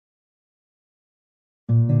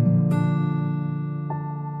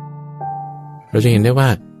เราจะเห็นได้ว่า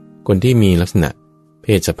คนที่มีลักษณะเพ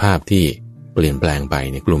ศสภาพที่เปลี่ยนแปลงไป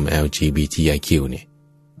ในกลุ่ม LGBTIQ เนี่ย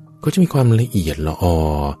ก็จะมีความละเอียดละออ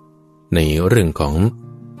ในเรื่องของ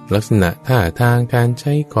ลักษณะท่าทางการใ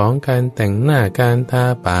ช้ของการแต่งหน้าการทา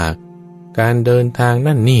ปากการเดินทาง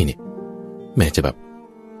นั่นนี่เนี่ยแม้จะแบบ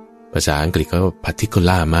ภาษาอังกฤษเขา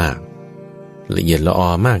particular มากละเอียดละออ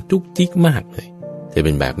มากจุกจิกมากเลยจะเ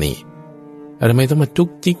ป็นแบบนี้ทำไมต้องมาจุก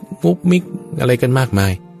จิกมุกมิกอะไรกันมากมา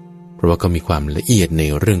ยเพราะว่าเขามีความละเอียดใน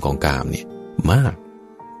เรื่องของกามเนี่ยมาก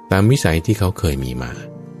ตามวิสัยที่เขาเคยมีมา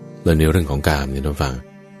แล้วในเรื่องของกามเนี่ยท่านฟัง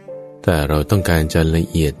ถ้าเราต้องการจะละ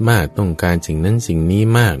เอียดมากต้องการสิ่งนั้นสิ่งนี้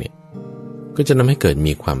มากเนี่ยก็จะทำให้เกิด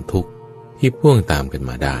มีความทุกข์ที่พ่วงตามกัน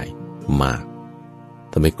มาได้มาก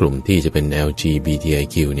ทำให้กลุ่มที่จะเป็น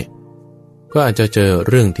LGBTIQ เนี่ยก็อาจจะเจอ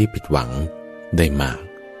เรื่องที่ผิดหวังได้มาก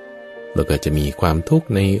แล้วก็จะมีความทุกข์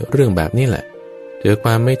ในเรื่องแบบนี้แหละเจอคว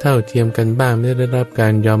ามไม่เท่าเทียมกันบ้างไม่ได้รับกา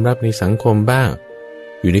รยอมรับในสังคมบ้าง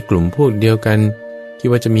อยู่ในกลุ่มพวกเดียวกันคิด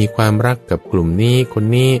ว่าจะมีความรักกับกลุ่มนี้คน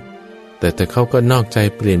นี้แต่เขาก็นอกใจ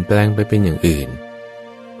เปลี่ยนแปลงไปเป็นอย่างอื่น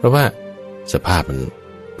เพราะว่าสภาพมัน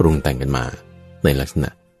ปรุงแต่งกันมาในลักษณะ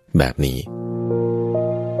แบบนี้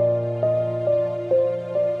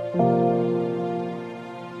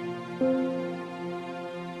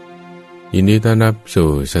ยินดีต้อนรับสู่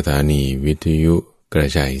สถานีวิทยุกระ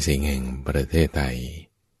จายเสียงแห่งประเทศไทย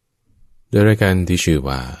โดยรายการที่ชื่อ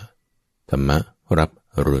ว่าธรรมรับ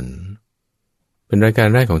อรุณเป็นรายการ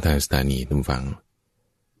แรกของทางสถานีท่านฟัง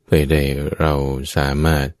เพื่อได้เราสาม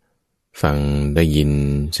ารถฟังได้ยิน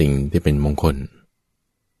สิ่งที่เป็นมงคล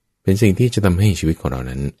เป็นสิ่งที่จะทำให้ชีวิตของเรา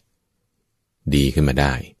นั้นดีขึ้นมาไ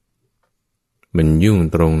ด้มันยุ่ง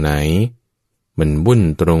ตรงไหนมันวุ่น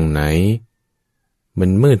ตรงไหนมัน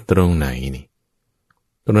มืดตรงไหนนี่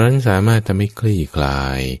ตรงนั้นสามารถทำให้คลี่คลา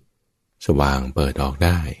ยสว่างเปิดออกไ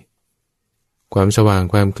ด้ความสว่าง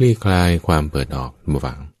ความคลี่คลายความเปิดออกมา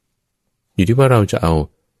ฟังอยู่ที่ว่าเราจะเอา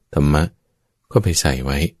ธรรมะก็ไปใส่ไ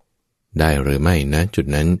ว้ได้หรือไม่นะจุด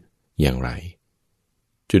นั้นอย่างไร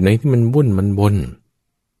จุดไหนที่มันวุ่นมันวน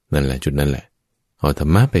นั่นแหละจุดนั้นแหละเอาธร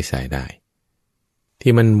รมะไปใส่ได้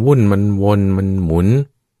ที่มันวุ่นมันวนมันหมุน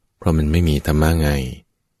เพราะมันไม่มีธรรมะไง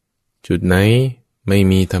จุดไหนไม่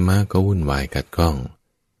มีธรรมะก็วุ่นวายขัดข้อง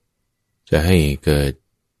จะให้เกิด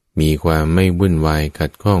มีความไม่วุ่นวายขั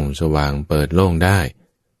ดข้องสว่างเปิดโล่งได้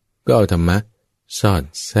ก็เอาธรรมะสอด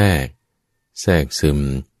แทรกซึม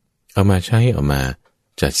เอามาใช้เอามา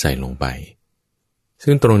จัดใส่ลงไป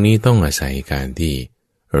ซึ่งตรงนี้ต้องอาศัยการที่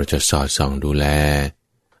เราจะสอดส่องดูแล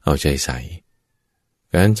เอาใจใส่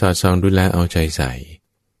การสอดส่องดูแลเอาใจใส่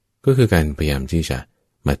ก็คือการพยายามที่จะ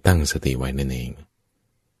มาตั้งสติไว้นั่นเอง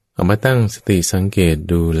เอามาตั้งสติสังเกต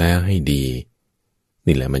ดูแลให้ดี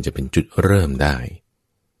นี่แหละมันจะเป็นจุดเริ่มได้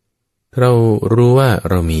เรารู้ว่า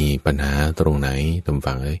เรามีปัญหาตรงไหนตรง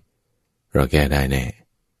ฝั่งเราแก้ได้แน่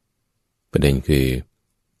ประเด็นคือ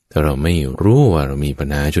ถ้าเราไม่รู้ว่าเรามีปัญ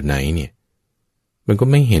หาจุดไหนเนี่ยมันก็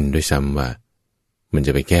ไม่เห็นด้วยซ้ำว่ามันจ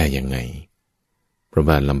ะไปแก้ยังไงเพราะ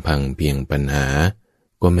ว่าลำพังเพียงปัญหา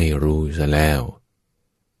ก็ไม่รู้ซะแล้ว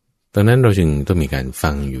ดังนั้นเราจึงต้องมีการ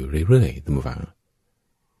ฟังอยู่เรื่อยๆท่านผู้ฟัง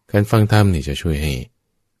การฟังธรรมนี่จะช่วยให้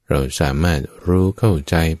เราสามารถรู้เข้า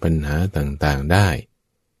ใจปัญหาต่างๆได้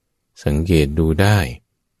สังเกตดูได้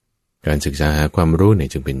การศึกษาหาความรู้เนี่ย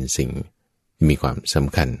จึงเป็นสิ่งที่มีความส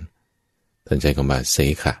ำคัญท่านใช้คำว่าเส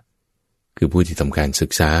ขะคือผู้ที่ทำการศึ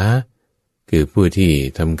กษาคือผู้ที่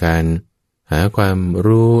ทำการหาความ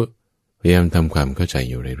รู้พยายามทำความเข้าใจ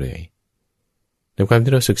อยู่เรื่อยๆในความ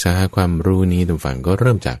ที่เราศึกษาหาความรู้นี้ท่านฟังก็เ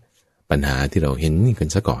ริ่มจากปัญหาที่เราเห็นนี่กัน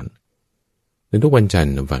ซะก่อนในทุกวันจันท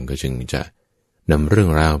ร์ท่านฟังก็จึงจะนำเรื่อ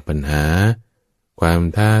งราวปัญหาความ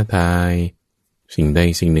ท้าทายสิ่งใด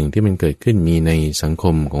สิ่งหนึ่งที่มันเกิดขึ้นมีในสังค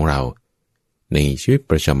มของเราในชีวิต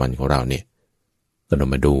ประจำวันของเราเนี่ยเรา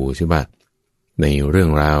มาดูใช่ป่ะในเรื่อ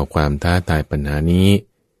งราวความท้าทายปัญหานี้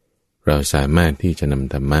เราสามารถที่จะน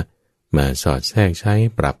ำธรรมะมาสอดแทรกใช้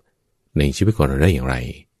ปรับในชีวิตของเราได้อย่างไร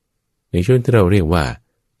ในช่วงที่เราเรียกว่า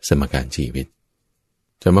สมการชีวิต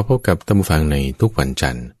จะมาพบกับท่านผู้ฟังในทุกวัน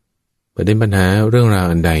จันทร์ประเด็นปัญหาเรื่องราว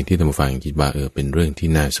อันใดที่ท่านผู้ฟังคิดว่าเป็นเรื่องที่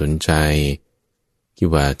น่าสนใจคิด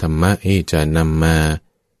ว่าธรรมะจะนำมา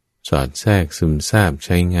สอดแทรกซึมซาบใ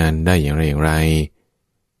ช้งานได้อย่างไร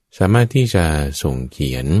สามารถที่จะส่งเ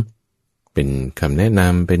ขียนเป็นคำแนะน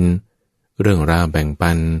ำเป็นเรื่องราวแบ่ง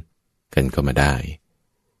ปันกันก็มาได้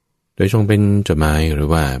โดยส่งเป็นจดหมายหรือ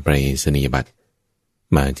ว่าไปรษณียบัตร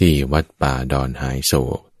มาที่วัดป่าดอนหายโศ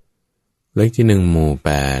กเลขที่1หมู่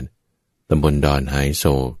8ตำบลดอนหายโศ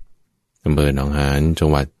กอำเภอหนองหานจัง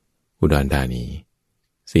หวัดอุดรธานี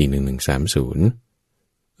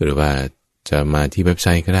41130หรือว่าจะมาที่เว็บไซ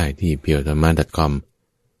ต์ก็ได้ที่ purethamma.com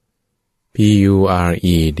puredha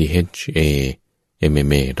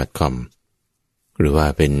mma.com หรือว่า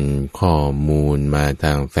เป็นข้อมูลมาท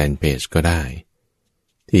างแฟนเพจก็ได้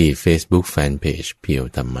ที่ Facebook Fanpage เพียว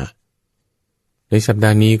ธรรมะในสัปด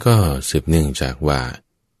าห์นี้ก็สืบเนื่องจากว่า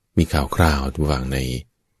มีข่าวคราวทุกฝั่งใน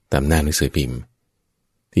ตามหน้าหนังสือพิมพ์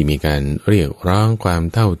ที่มีการเรียกร้องความ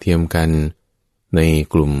เท่าเทียมกันใน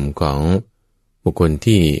กลุ่มของบุคคล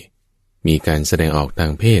ที่มีการแสดงออกทา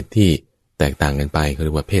งเพศที่แตกต่างกันไปเ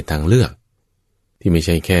รียกว่าเพศทางเลือกที่ไม่ใ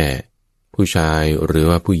ช่แค่ผู้ชายหรือ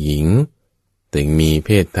ว่าผู้หญิงแต่มีเพ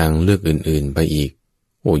ศทางเลือกอื่นๆไปอีก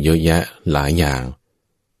เยอะแยะหลายอย่าง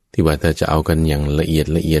ที่ว่าถ้าจะเอากันอย่างละเอียด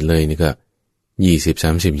เลยนี่ก็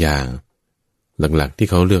20-30 อย่างหลักๆที่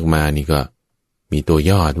เขาเลือกมานี่ก็มีตัว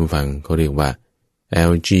ย่อทุกฝั่งเขาเรียกว่า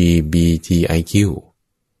LGBTIQ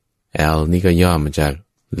L นี่ก็ย่อมาจาก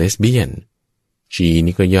lesbian G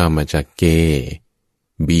นี่ก็ย่อมาจาก gay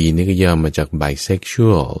B นี่ก็ย่อมาจาก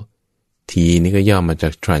bisexual T นี่ก็ย่อมาจา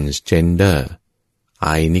ก transgender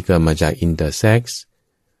I นี่ก็มาจาก intersex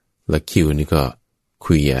และ Q นี่ก็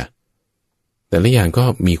queer แต่ละอย่างก็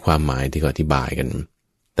มีความหมายที่เขาอธิบายกัน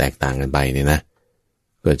แตกต่างกันไปเนี่ยนะ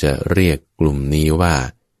ก็จะเรียกกลุ่มนี้ว่า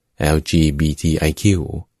LGBTIQ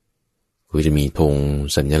คือจะมีธง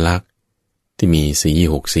สัญลักษณ์ที่มีสี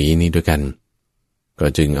6สีนี้ด้วยกันก็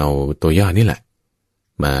จึงเอาตัวย่อนี่แหละ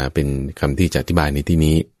มาเป็นคำที่จะอธิบายในที่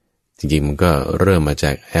นี้จริงๆมันก็เริ่มมาจ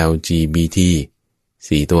าก LGBT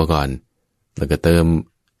 4 ตัวก่อนแล้วก็เติม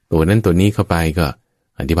ตัวนั้นตัวนี้เข้าไปก็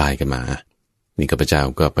อธิบายกันมานี่ข้าพเจ้า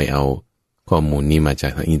ก็ไปเอาข้อมูลนี้มาจา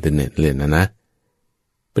กทางอินเทอร์เน็ตเลยนะ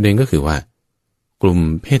ประเด็นก็คือว่ากลุ่ม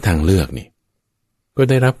เพศทางเลือกนี่ก็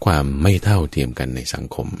ได้รับความไม่เท่าเทียมกันในสัง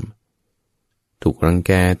คมถูกรังแ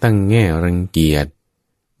กตั้งแง่รังเกียจ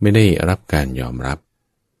ไม่ได้รับการยอมรับ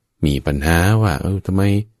มีปัญหาว่าทำไม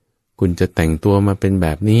คุณจะแต่งตัวมาเป็นแบ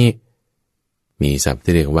บนี้มีศัพท์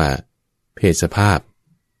ที่เรียกว่าเพศสภาพ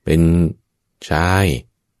เป็นชาย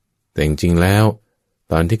แต่จริงๆแล้ว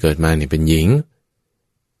ตอนที่เกิดมาเนี่ยเป็นหญิง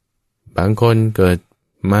บางคนเกิด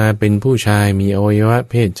มาเป็นผู้ชายมีอวัยวะ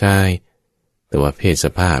เพศชายแต่ว่าเพศส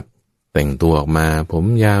ภาพแต่งตัวออกมาผม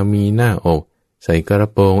ยาวมีหน้าอกใส่กระ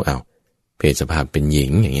โปรงเพศสภาพเป็นหญิ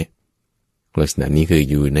งอย่างเงี้ยลักษณะนี้คือ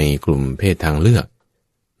อยู่ในกลุ่มเพศทางเลือก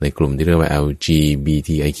ในกลุ่มที่เรียกว่า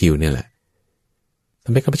LGBTIQ เนี่ยแหละท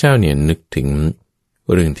ำให้ข้าพเจ้าเนี่ยนึกถึง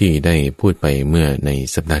เรื่องที่ได้พูดไปเมื่อใน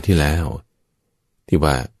สัปดาห์ที่แล้วที่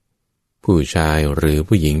ว่าผู้ชายหรือ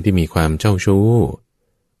ผู้หญิงที่มีความเจ้าชู้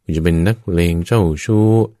จะเป็นนักเลงเจ้าชู้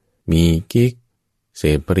มีกิ๊กเส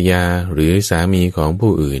พภรรยาหรือสามีของ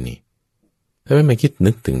ผู้อื่นนี่ถ้าไม่มาคิด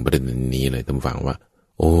นึกถึงประเด็นนี้เลยตั้งฟังว่า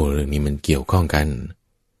เรื่องนี้มันเกี่ยวข้องกัน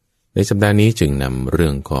ในสัปดาห์นี้จึงนำเรื่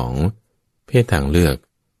องของเพศทางเลือก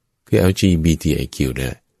คือ LGBTIQ เนี่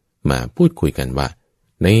ยมาพูดคุยกันว่า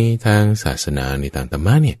ในทางศาสนาในทางธรรม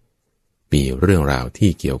ะเนี่ยมีเรื่องราวที่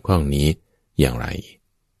เกี่ยวข้องนี้อย่างไร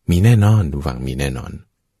มีแน่นอนทุกฝั่งมีแน่นอน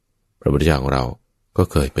พระพุทธเจ้าของเราก็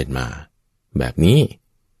เคยเป็นมาแบบนี้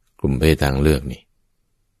กลุ่มเพศทางเลือกนี่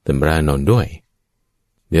ตำรานนท์ด้วย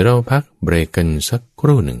เดี๋ยวเราพักเบรกกันสักค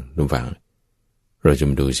รู่หนึ่งทุกฝั่งเราจะ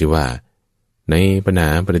มาดูซิว่าในปัญหา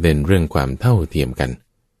ประเด็นเรื่องความเท่าเทียมกัน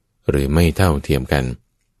หรือไม่เท่าเทียมกัน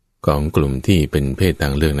ของกลุ่มที่เป็นเพศทา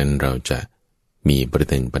งเลือกนั้นเราจะมีประ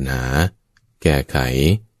เด็นปัญหาแก้ไข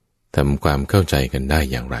ทำความเข้าใจกันได้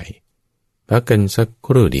อย่างไรพักกันสักค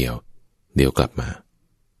รู่เดียวกลับมา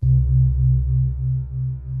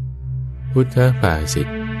พุทธภาษิต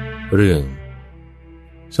เรื่อง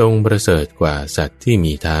ทรงประเสริฐกว่าสัตว์ที่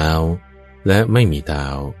มีเท้าและไม่มีเท้า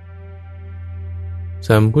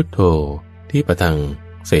สัมพุทโธที่ปะทัง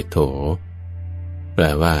เศรษโธแปล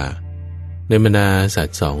ว่าในบรรดาสัต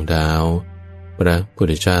ว์2 เท้าพระพุท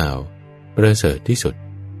ธเจ้าประเสริฐที่สุด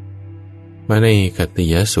มาในคัตติ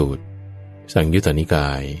ยสูตรสังยุตตนิก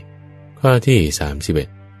ายข้อที่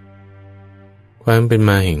31ความเป็นม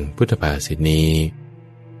าแห่งพุทธภาษิตนี้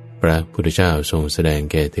พระพุทธเจ้าทรงแสดง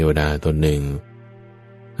แก่เทวดาตนหนึ่ง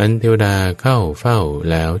อันเทวดาเข้าเฝ้า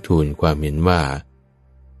แล้วทูลความเห็นว่า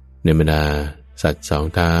ในบรรดาสัตว์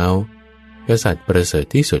2 เท้ากษัตริย์ประเสริฐ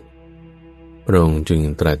ที่สุดพระองค์จึง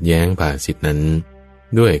ตรัสแย้งภาษิตนั้น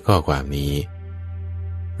ด้วยข้อความนี้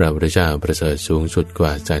พระพุทธเจ้าประเสริฐสูงสุดกว่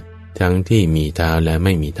าสัตว์ทั้งที่มีเท้าและไ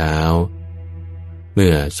ม่มีเท้าเ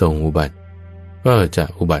มื่อทรงอุบัติก็จะ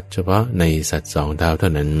อุบัติเฉพาะในสัตว์2 เท้าเท่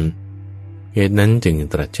านั้นเหตุนั้นจึง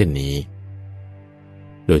ตรัสเช่นนี้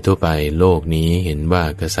โดยทั่วไปโลกนี้เห็นว่า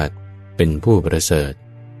กษัตริย์เป็นผู้ประเสริฐ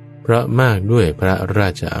เพราะมากด้วยพระรา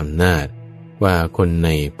ชอำนาจกว่าคนใน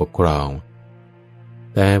ปกครอง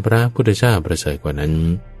แต่พระพุทธเจ้าประเสริฐกว่านั้น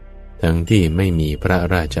ทั้งที่ไม่มีพระ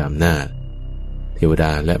ราชอำนาจเทวด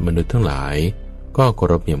าและมนุษย์ทั้งหลายก็เคา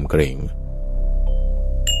รพยำเกรง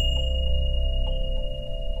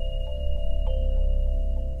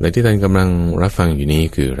และที่ท่านกำลังรับฟังอยู่นี้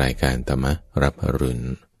คือรายการธรรมรับอรุณ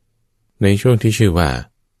ในช่วงที่ชื่อว่า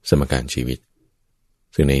สมการชีวิต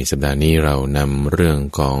ซึ่งในสัปดาห์นี้เรานำเรื่อง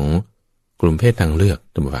ของกลุ่มเพศทางเลือก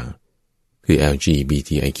ท่านผู้ฟังคือ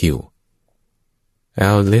LGBTIQ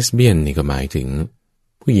L lesbian นี่ก็หมายถึง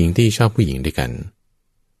ผู้หญิงที่ชอบผู้หญิงด้วยกัน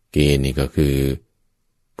เกย์นี่ก็คือ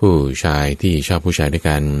ผู้ชายที่ชอบผู้ชายด้วย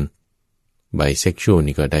กันไบเซ็กชวล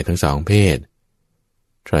นี่ก็ได้ทั้งสองเพศ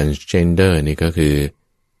transgender นี่ก็คือ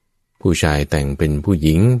ผู้ชายแต่งเป็นผู้ห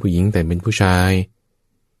ญิงผู้หญิงแต่งเป็นผู้ชาย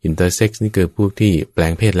intersex นี่คือพวกที่แปล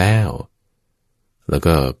งเพศแล้วแล้ว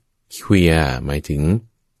ก็ queer หมายถึง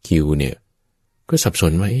Q เนี่ยก็สับส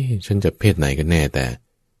นว่าฉันจะเพศไหนกันแน่แต่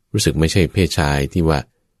รู้สึกไม่ใช่เพศชายที่ว่า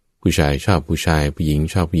ผู้ชายชอบผู้ชายผู้หญิง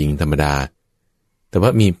ชอบผู้หญิงธรรมดาแต่ว่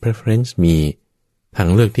ามี preference มีทาง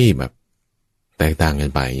เลือกที่แบบแตกต่างกั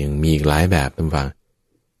นไปยังมีอีกหลายแบบท่านฟัง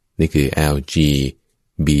นี่คือ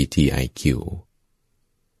LGBTIQ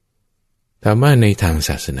ถามว่าในทางศ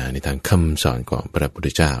าสนาในทางคำสอนของพระพุทธ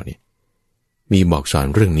เจ้าเนี่ยมีบอกสอน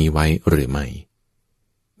เรื่องนี้ไว้หรือไม่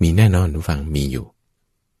มีแน่นอนท่านฟังมีอยู่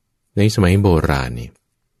ในสมัยโบราณนี่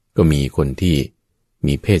ก็มีคนที่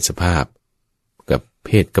มีเพศสภาพกับเพ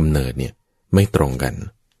ศกำเนิดเนี่ยไม่ตรงกัน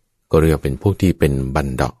ก็เรียกเป็นพวกที่เป็นบัณ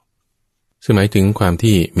ฑะซึ่งหมายถึงความ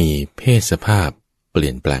ที่มีเพศสภาพเปลี่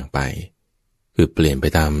ยนแปลงไปคือเปลี่ยนไป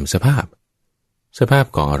ตามสภาพ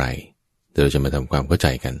ของอะไรเดี๋ยวเราจะมาทำความเข้าใจ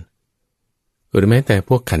กันหรือแม้แต่พ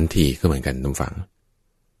วกขันทีก็เหมือนกันท่านฟัง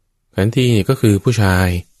ขันทีก็คือผู้ชาย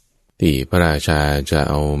ที่พระราชาจะ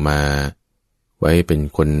เอามาไว้เป็น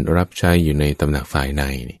คนรับใช้อยู่ในตำหนักฝ่ายใน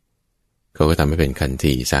นี่เขาก็ทำให้เป็นขัน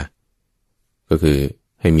ทีซะก็คือ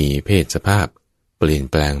ให้มีเพศสภาพเปลี่ยน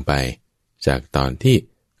แปลงไปจากตอนที่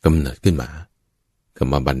กำเนิดขึ้นมาค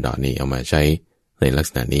ำว่าบัณฑะนี่เอามาใช้ในลัก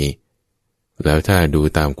ษณะนี้แล้วถ้าดู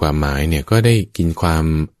ตามความหมายเนี่ยก็ได้กินความ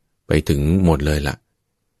ไปถึงหมดเลยล่ะ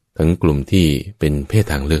ทั้งกลุ่มที่เป็นเพศ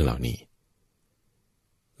ทางเลือกเหล่านี้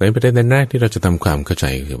ในประเด็นแรกที่เราจะทำความเข้าใจ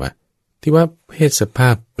คือว่าที่ว่าเพศสภา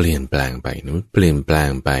พเปลี่ยนแปลงไปนั้นเปลี่ยนแปลง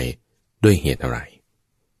ไปด้วยเหตุอะไร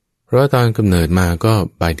เพราะว่าตอนกำเนิดมาก็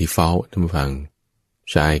by default ท่านผู้ฟัง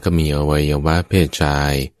ชายก็มีอวัยวะเพศชา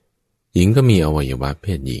ยหญิงก็มีอวัยวะเพ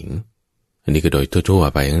ศหญิงอันนี้ก็โดยทั่ว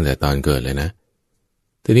ๆไปตั้งแต่ตอนเกิดเลยนะ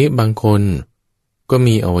ทีนี้บางคนก็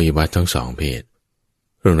มีอวัยวะทั้งสองเพศ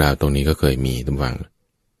เรื่องราวตรงนี้ก็เคยมีท่านผู้ฟัง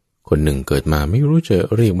คนหนึ่งเกิดมาไม่รู้จะ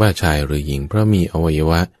เรียกว่าชายหรือหญิงเพราะมีอวัย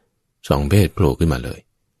วะสองเพศโผล่ขึ้นมาเลย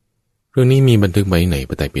เรื่องนี้มีบันทึกไว้ในพ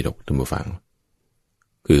ระไตรปิฎกท่านผู้ฟัง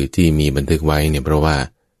คือที่มีบันทึกไว้เนี่ยเพราะว่า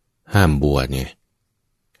ห้ามบวชเนี่ย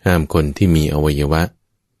ห้ามคนที่มีอวัยวะ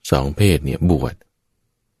สองเพศเนี่ยบวช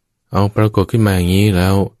เอาปรากฏขึ้นมาอย่างนี้แล้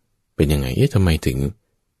วเป็นยังไงทำไมถึง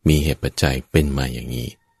มีเหตุปัจจัยเป็นมาอย่างนี้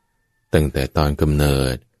ตั้งแต่ตอนกำเนิ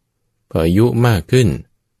ดพออายุมากขึ้น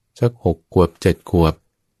สัก6 ขวบ 7 ขวบ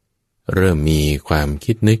เริ่มมีความ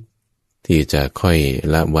คิดนึกที่จะค่อย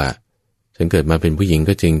ละว่าฉันเกิดมาเป็นผู้หญิง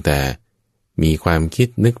ก็จริงแต่มีความคิด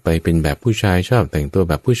นึกไปเป็นแบบผู้ชายชอบแต่งตัว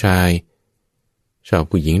แบบผู้ชายชอบ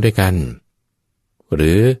ผู้หญิงด้วยกันห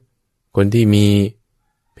รือคนที่มี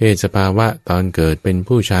เพศสภาวะตอนเกิดเป็น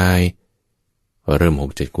ผู้ชายพอเริ่ม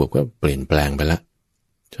 6-7 ขวบก็เปลี่ยนแปลงไปละ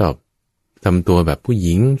ชอบทำตัวแบบผู้ห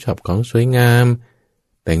ญิงชอบของสวยงาม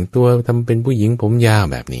แต่งตัวทำเป็นผู้หญิงผมยาว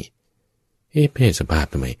แบบนี้เพศสภาพ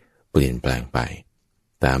ทำไมเปลี่ยนแปลงไป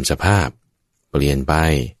ตามสภาพเปลี่ยนไป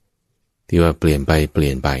ที่ว่าเปลี่ยนไป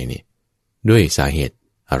นี่ด้วยสาเหตุ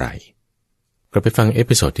อะไรเราไปฟังเอ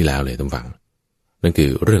พิโซดที่แล้วเลยท่านฟังนั่นคื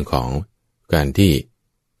อเรื่องของการที่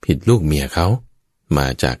ผิดลูกเมียเขามา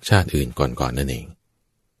จากชาติอื่นก่อนนั่นเอง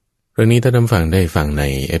เรื่องนี้ถ้าท่านฟังได้ฟังใน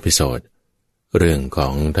เอพิโซดเรื่องขอ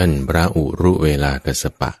งท่านพระอุรุเวลากัสส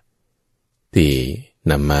ปะที่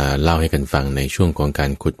นำมาเล่าให้กันฟังในช่วงของกา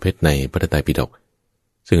รขุดเพชรในพระไตรปิฎก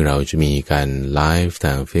ซึ่งเราจะมีการไลฟ์ท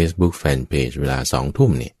าง Facebook Fanpage เวลา 20:00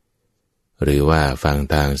 นนี่หรือว่าฟัง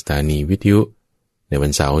ทางสถานีวิทยุในวั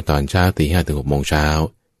นเสาร์ตอนเช้า 5:00 ถึง 6:00 นเช้า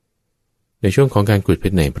ในช่วงของการขุดเพ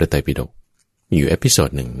ชรในพระไตรปิฎกมีอยู่เอพิโซด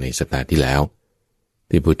หนึ่งในสัปดาห์ที่แล้ว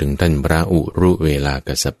ที่พูดถึงท่านพระอุรุเวลา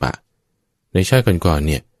กัสสปะในชาติก่อนๆ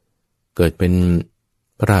เนี่ยเกิดเป็น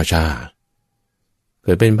พระราช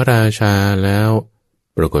าแล้ว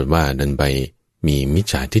ปรากฏว่าดันไปมีมิจ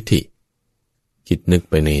ฉาทิฏฐิคิดนึก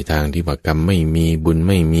ไปในทางที่ว่ากรรมไม่มีบุญไ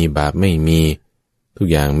ม่มีบาปไม่มีทุก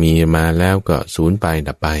อย่างมีมาแล้วก็สูญไป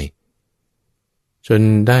ดับไปจน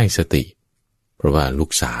ได้สติเพราะว่าลู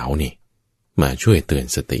กสาวนี่มาช่วยเตือน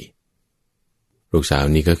สติลูกสาว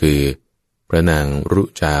นี่ก็คือพระนางรุ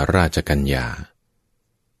จาราชกัญญา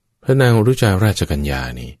พระนางรุจาราชกัญญา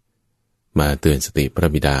นี่มาเตือนสติพระ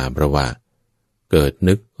บิดาเพราะว่าเกิด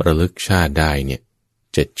นึกระลึกชาติได้เนี่ย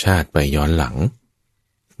7 ชาติไปย้อนหลัง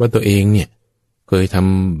ว่าตัวเองเนี่ย เคยท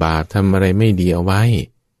ำบาปทำอะไรไม่ดีเอาไว้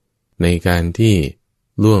ในการที่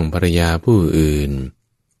ล่วงภรรยาผู้อื่น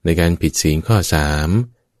ในการผิดศีลข้อ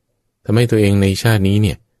3ทำให้ตัวเองในชาตินี้เ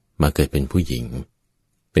นี่ยมาเกิดเป็นผู้หญิง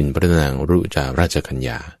เป็นพระนางรุจาราชกัญญ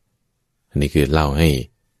าอันนี้คือเล่าให้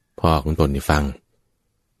พ่อของตนได้ฟัง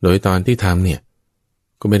โดยตอนที่ทำเนี่ย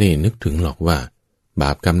ก็ไม่ได้นึกถึงหรอกว่าบ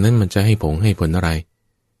าปกรรมนั้นมันจะให้ผลอะไร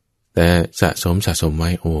แต่สะสมไว้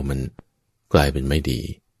มันกลายเป็นไม่ดี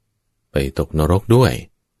ไปตกนรกด้วย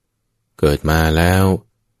เกิดมาแล้ว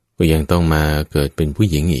ก็ยังต้องมาเกิดเป็นผู้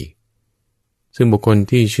หญิงอีกซึ่งบุคคล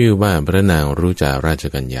ที่ชื่อว่าพระนางรุจาราช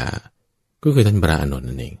กัญญาก็คือท่านพระอานนท์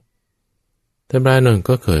นั่นเองท่านพระอานนท์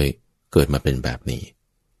ก็เคยเกิดมาเป็นแบบนี้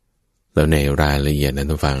แล้วในรายละเอียดนั้น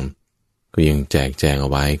ท่านฟังก็ยังแจกแจงเอา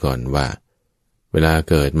ไว้ก่อนว่าเวลา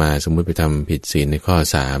เกิดมาสมมุติไปทำผิดศีลในข้อ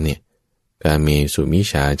3เนี่ยการมีสุมิจ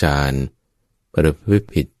ฉาจารประพฤติ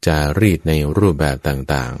ผิดจารีตในรูปแบบ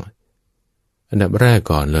ต่างๆอันดับแรก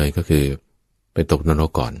ก่อนเลยก็คือไปตกนร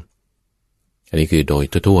กก่อนอันนี้คือโดย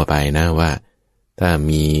ทั่วๆไปนะว่าถ้า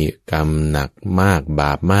มีกรรมหนักมากบ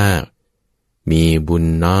าปมากมีบุญ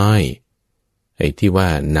น้อยไอ้ที่ว่า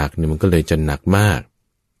หนักเนี่ยมันก็เลยจะหนักมาก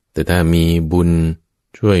แต่ถ้ามีบุญ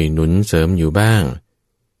ช่วยหนุนเสริมอยู่บ้าง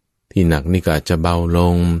ที่หนักนี่ก็อาจจะเบาล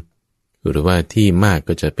งหรือว่าที่มาก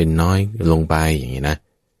ก็จะเป็นน้อยลงไปอย่างนี้นะ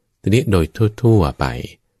ทีนี้โดยทั่วๆไป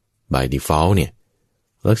by default เนี่ย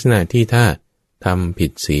ลักษณะที่ถ้าทำผิ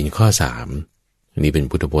ดศีลข้อ3อันนี้เป็น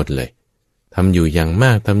พุทธพจน์เลยทำอยู่อย่างม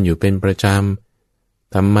ากทำอยู่เป็นประจ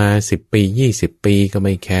ำทำมา10 ปี20 ปีก็ไ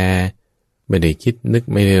ม่แคร์ไม่ได้คิดนึก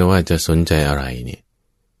ไม่ได้ว่าจะสนใจอะไรเนี่ย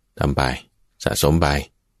ทำไปสะสมไป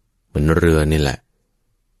เหมือนเรือนี่แหละ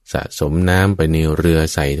สะสมน้ำไปในเรือ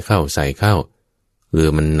ใส่เข้าเรือ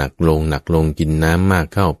มันหนักลงกินน้ำมาก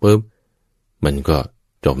เข้าปุ๊บมันก็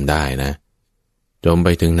จมได้นะจมไป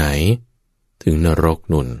ถึงไหนถึงนรก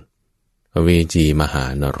นุ่นอเวจีมหา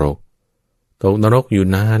นรกตกนรกอยู่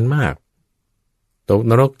นานมากตก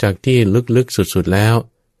นรกจากที่ลึกๆสุดๆแล้ว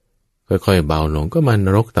ค่อยๆเบาลงก็มาน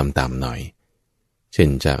รกต่ำๆหน่อยเช่น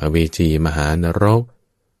จากอเวจีมหานรก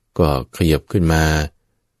ก็ขยับขึ้นมา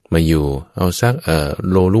อยู่เอาสัก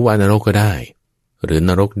โลลุวานรกก็ได้หรือน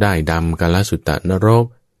รกได้ดำกาลสุตตนรก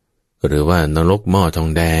หรือว่านรกหม้อทอง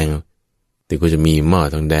แดงที่ก็จะมีหม้อ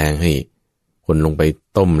ทองแดงให้คนลงไป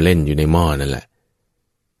ต้มเล่นอยู่ในหม้อนั่นแหละ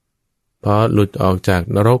พอหลุดออกจาก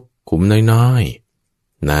นรกขุมน้อย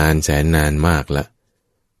ๆนานแสนนานมากละ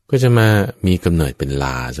ก็จะมามีกำเนิดเป็นล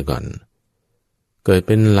าซะก่อนเกิดเ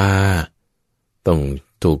ป็นลาต้อง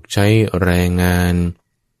ถูกใช้แรงงาน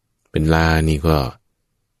เป็นลานี่ก็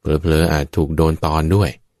เผลอๆอาจถูกโดนตอนด้วย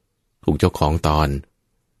ถูกเจ้าของตอน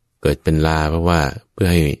เกิดเป็นลาเพราะว่าเพื่อ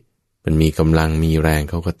ให้มันมีกำลังมีแรง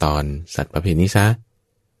เขาก็ตอนสัตว์ประเภทนี้ซะ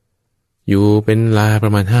อยู่เป็นลาปร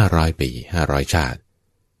ะมาณ500 ปี500 ชาติ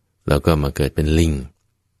แล้วก็มาเกิดเป็นลิง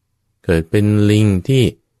เกิดเป็นลิงที่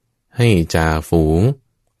ให้จ่าฝูง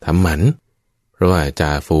ทำหมันเพราะว่าจ่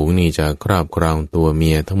าฝูงนี่จะครอบครองตัวเ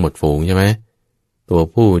มียทั้งหมดฝูงใช่ไหมตัว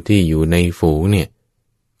ผู้ที่อยู่ในฝูงเนี่ย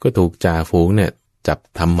ก็ถูกจ่าฝูงเนี่ยจับ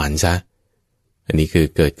ทำหมันซะอันนี้คือ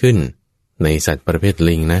เกิดขึ้นในสัตว์ประเภท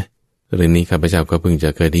ลิงนะเรื่องนี้ข้าพเจ้าก็เพิ่งจะ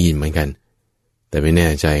เคยได้ยินเหมือนกันแต่ไม่แน่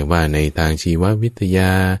ใจว่าในทางชีววิทย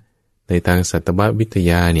าในทางสัตววิท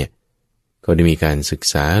ยาเนี่ยก็ได้มีการศึก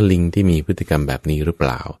ษาลิงที่มีพฤติกรรมแบบนี้หรือเป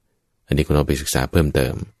ล่าอันนี้คุณเอาไปศึกษาเพิ่มเติ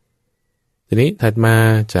มทีนี้ถัดมา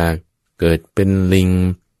จากเกิดเป็นลิง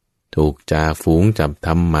ถูกจ่าฝูงจับท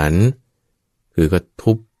ำหมันคือก็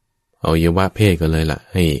ทุบอวัยวะเพศกันเลยล่ะ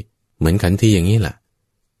ให้เหมือนขันทีอย่างนี้ล่ะ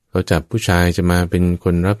เขาจับผู้ชายจะมาเป็นค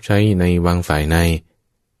นรับใช้ในวังฝ่ายใน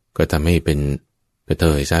ก็ทำให้เป็นกระเท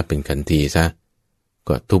ยซะเป็นขันทีซะ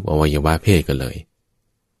ก็ทุบอวัยวะเพศกันเลย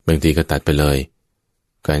บางทีก็ตัดไปเลย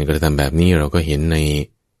การกระทำแบบนี้เราก็เห็นใน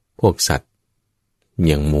พวกสัตว์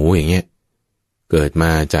อย่างหมูอย่างเงี้ยเกิดม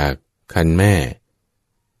าจากครรภ์แม่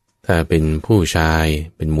ถ้าเป็นผู้ชาย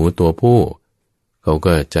เป็นหมูตัวผู้เขา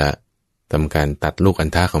ก็จะทำการตัดลูกอัณ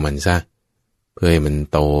ฑะของมันซะเพื่อให้มัน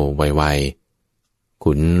โตไวๆ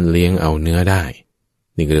ขุนเลี้ยงเอาเนื้อได้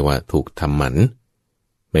นี่ก็เรียกว่าถูกทำหมัน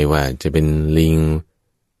ไม่ว่าจะเป็นลิง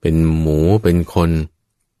เป็นหมูเป็นคน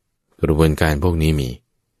กระบวนการพวกนี้มี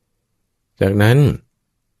จากนั้น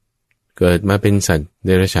เกิดมาเป็นสัตว์เด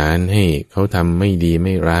รัจฉานให้เขาทำไม่ดีไ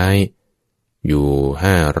ม่ร้ายอยู่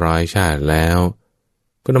500 ชาติแล้ว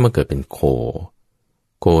ก็ต้องมาเกิดเป็นโค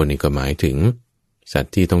นี่ก็หมายถึงสัต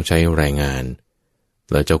ว์ที่ต้องใช้แรงงาน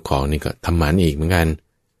แล้วเจ้าของนี่ก็ทำหมันอีกเหมือนกัน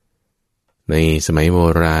ในสมัยโบ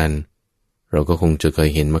ราณเราก็คงจะเคย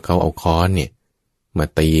เห็นว่าเขาเอาค้อนเนี่ยมา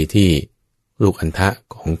ตีที่ลูกอัณฑะ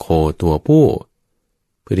ของโคตัวผู้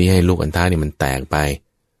เพื่อที่ให้ลูกอัณฑะนี่มันแตกไป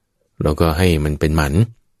แล้วก็ให้มันเป็นหมัน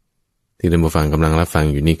ที่ท่านผู้ฟังกำลังรับฟัง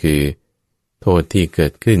อยู่นี่คือ โทษที่เกิ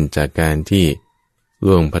ดขึ้นจากการที่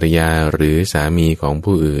ล่วงภรรยาหรือสามีของ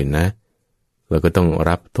ผู้อื่นนะเราก็ต้อง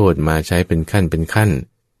รับโทษมาใช้เป็นขั้นเป็นขั้น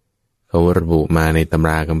เขาระบุมาในตำ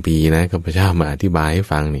ราคัมภีร์นะข้าพเจ้ามาอธิบายให้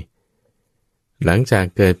ฟังนี่หลังจาก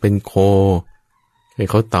เกิดเป็นโคให้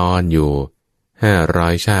เขาตอนอยู่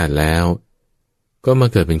500 ชาติแล้วก็มา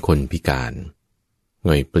เกิดเป็นคนพิการห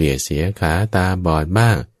น่อยเปลี่ยเสียขาตาบอดบ้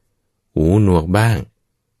างหูหนวกบ้าง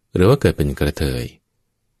หรือว่าเกิดเป็นกระเทย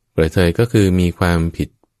ก็คือมีความผิด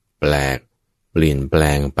แปลกเปลี่ยนแปล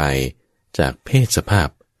งไปจากเพศสภาพ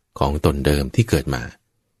ของตนเดิมที่เกิดมา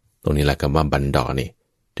ตรงนี้แหละคำว่าบันดอนี่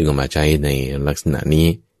จึงเอามาใช้ในลักษณะนี้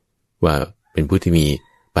ว่าเป็นผู้ที่มี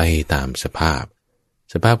ไปตามสภาพ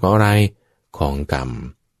ของอะไรของกรรม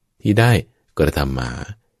ที่ได้กระทำมา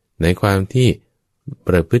ในความที่ป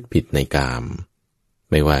ระพฤติผิดในกาม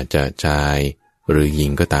ไม่ว่าจะชายหรือหญิ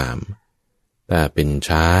งก็ตามถ้าเป็น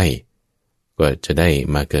ชายก็จะได้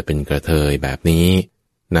มาเกิดเป็นกระเทยแบบนี้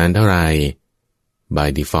นานเท่าไหร่ by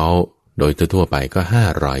default โดยทั่วไปก็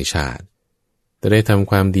500 ชาติแต่ได้ทำ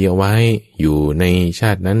ความดีเอาไว้อยู่ในช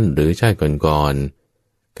าตินั้นหรือชาติก่อน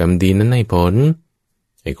ๆกรรมดีนั้นให้ผล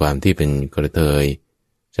ไอ้ความที่เป็นกระเทย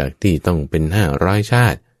จากที่ต้องเป็น500 ชา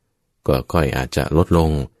ติก็ค่อยอาจจะลดล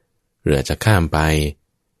งหรืออาจจะข้ามไป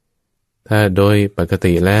ถ้าโดยปก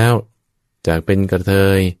ติแล้วจากเป็นกระเท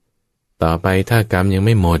ยต่อไปถ้ากรรมยังไ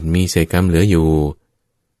ม่หมดมีเศษกรรมเหลืออยู่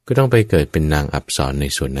ก็ต้องไปเกิดเป็นนางอัปสรใน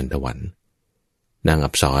สวนนันทวันนางอั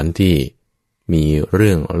ปสรที่มีเ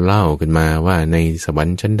รื่องเล่ากันมาว่าในสวรร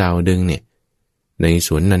ค์ชั้นดาวดึงเนี่ยในส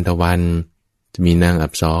วนนันทวันจะมีนางอั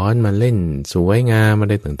ปสรมาเล่นสวยงามอะ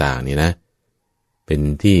ไรต่างๆนี่นะเป็น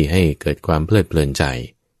ที่ให้เกิดความเพลิดเพลินใจ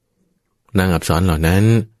นางอัปสรเหล่านั้น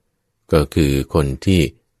ก็คือคนที่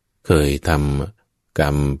เคยทำกรร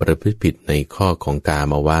มประพฤติผิดในข้อของกาม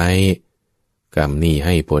เอาไว้กรรมนี้ใ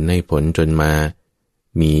ห้ผลจนมา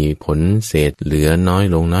มีผลเศษเหลือน้อย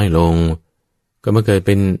ลงก็มาเกิดเ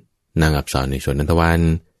ป็นนางอัปสรในสวนนันทวัน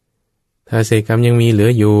ถ้าเศษกรรมยังมีเหลือ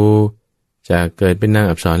อยู่จะเกิดเป็นนาง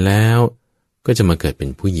อัปสรแล้วก็จะมาเกิดเป็น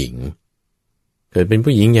ผู้หญิง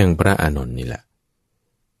อย่างพระอานนท์นี่แหละ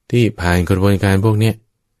ที่ผ่านกระบวนการพวกนี้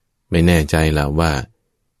ไม่แน่ใจแล้วว่า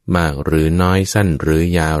มากหรือน้อยสั้นหรือ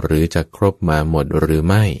ยาวหรือจะครบมาหมดหรือ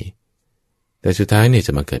ไม่แต่สุดท้ายเนี่ยจ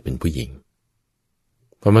ะมาเกิดเป็นผู้หญิง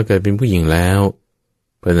พอมาเกิดเป็นผู้หญิงแล้ว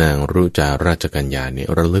พระนางรุจาราชกัญญาเนี่ย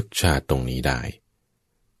ระลึกชาติตรงนี้ได้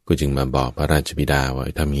ก็จึงมาบอกพระราชบิดาว่า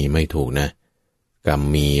ถ้ามีไม่ถูกนะกรรม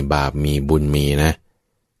มีบาปมีบุญมีนะ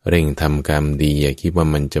เร่งทำกรรมดีอย่าคิดว่า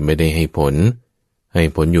มันจะไม่ได้ให้ผล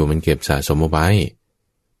อยู่มันเก็บสะสมเอาไว้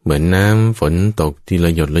เหมือนน้ำฝนตกทีล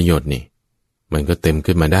ะหยดนี่มันก็เต็ม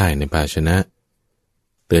ขึ้นมาได้ในภาชนะ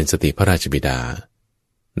เตือนสติพระราชบิดา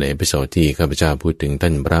ในเอพิโซดที่ข้าพเจ้าพูดถึงท่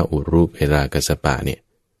านพระอุรุเพรากัสสปะเนี่ย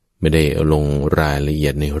ไม่ได้ลงรายละเอี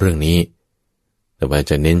ยดในเรื่องนี้แต่ว่า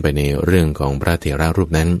จะเน้นไปในเรื่องของพระเถระรูป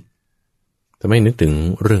นั้นทำให้นึกถึง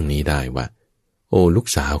เรื่องนี้ได้ว่าโอ้ลูก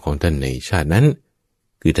สาวของท่านในชาตินั้น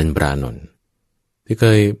คือท่านปรานนท์ที่เค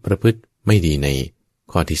ยประพฤติไม่ดีใน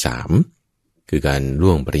ข้อที่3คือการ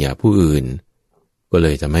ล่วงภรรยาผู้อื่นก็เล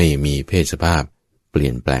ยจะไม่มีเพศสภาพเปลี่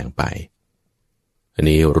ยนแปลงไปอัน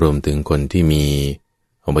นี้รวมถึงคนที่มี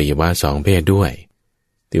อวัยวะ2 เพศด้วย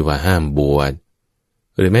ที่ว่าห้ามบวช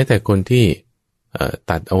หรือแม้แต่คนที่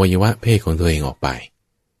ตัดอวัยวะเพศของตัวเองออกไป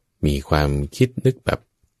มีความคิดนึกแบบ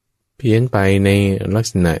เพี้ยนไปในลัก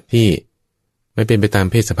ษณะที่ไม่เป็นไปตาม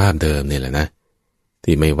เพศสภาพเดิมเนี่ยแหละนะ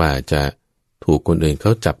ที่ไม่ว่าจะถูกคนอื่นเข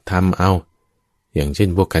าจับทำเอาอย่างเช่น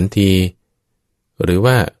พวกขันทีหรือ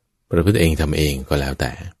ว่าประพฤติเองทำเองก็แล้วแ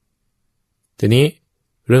ต่ทีนี้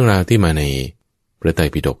เรื่องราวที่มาในพระไตร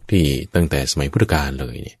ปิฎกที่ตั้งแต่สมัยพุทธกาลเล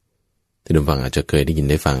ยเนี่ยที่ท่านฟังอาจจะเคยได้ยิน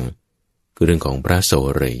ได้ฟังคือเรื่องของพระโส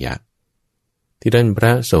เรยะที่ท่านพร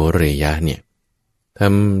ะโสเรยะเนี่ยท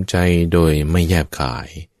ำใจโดยไม่แยบคาย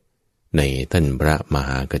ในท่านพระมห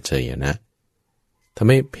ากัจจายนะทำ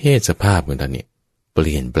ให้เพศสภาพของท่านเนี่ยเป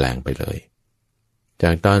ลี่ยนแปลงไปเลยจ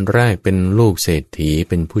ากตอนแรกเป็นลูกเศรษฐี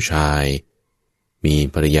เป็นผู้ชายมี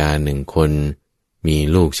ภรรยา1 คนมี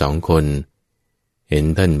ลูก2 คนเห็น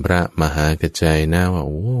ท่านพระมหากัจจายนะว่าโ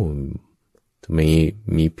อ้ทำไม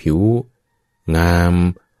มีผิวงาม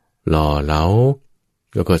หล่อเหลา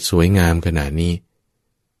แล้วก็สวยงามขนาดนี้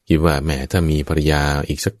คิดว่าแม้ถ้ามีภรรยา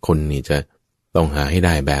อีกสักคนนี่จะต้องหาให้ไ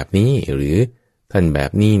ด้แบบนี้หรือท่านแบ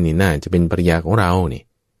บนี้นี่น่าจะเป็นภรรยาของเรานี่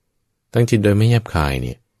ตั้งจิตโดยไม่แยบคายเ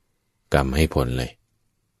นี่ยกรรมให้ผลเลย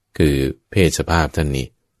คือเพศสภาพท่านนี้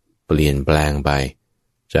เปลี่ยนแปลงไป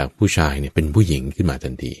จากผู้ชายเนี่ยเป็นผู้หญิงขึ้นมาทั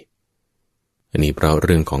นทีอันนี้เพราะเ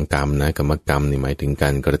รื่องของกรรมนะกรรมกรรมนี่หมายถึงกา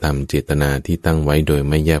รกระทำเจตนาที่ตั้งไว้โดย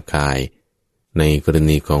ไม่แยบคายในกร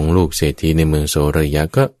ณีของลูกเศรษฐีในเมืองโสระยะ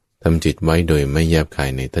ก็ ทำจิตไว้โดยไม่แยบคาย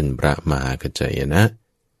ในท่านพระมหากัจจายนะ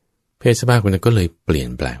เพศสภาพมันก็เลยเปลี่ยน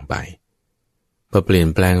แปลงไปพอเปลี่ยน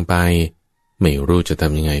แปลงไปไม่รู้จะท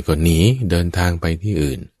ำยังไงก็หนีเดินทางไปที่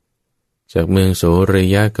อื่นจากเมืองโสร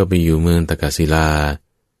ยะก็ไปอยู่เมืองตกศิลา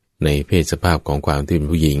ในเพศสภาพของความที่เป็น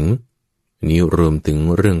ผู้หญิงนี้รวมถึง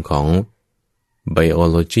เรื่องของไบโอ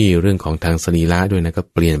โลจีเรื่องของทางสรีระด้วยนะก็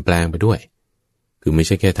เปลี่ยนแปลงไปด้วยคือไม่ใ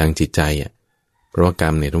ช่แค่ทางจิตใจเพราะว่ากรร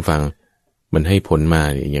มเนี่ยทุกฟังมันให้ผลมา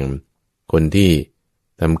อย่างคนที่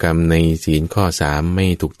ทำกรรมในศีลข้อ3ไม่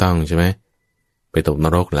ถูกต้องใช่ไหมไปตกน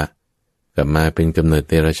รกละกลับมาเป็นกำเนิด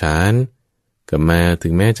เดรัจฉานกลับมาถึ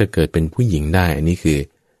งแม้จะเกิดเป็นผู้หญิงได้อันนี้คือ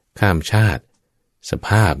ข้ามชาติสภ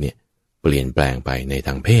าพเนี่ยเปลี่ยนแปลงไปในท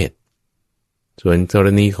างเพศส่วนกร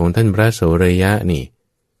ณีของท่านพระโสรยะนี่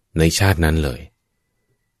ในชาตินั้นเลย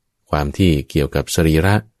ความที่เกี่ยวกับสรีร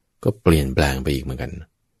ะก็เปลี่ยนแปลงไปอีกเหมือนกัน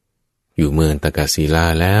อยู่เมืองตกศิลา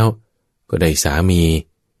แล้วก็ได้สามี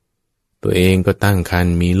ตัวเองก็ตั้งครร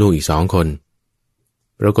ภ์มีลูกอีก2 คน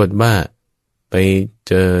ปรากฏว่าไป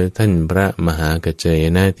เจอท่านพระมหากัจจาย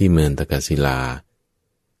นะที่เมืองตกศิลา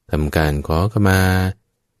ทำการขอขมา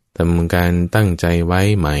ทำการตั้งใจไว้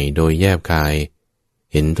ใหม่โดยแยบคาย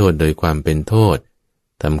เห็นโทษโดยความเป็นโทษ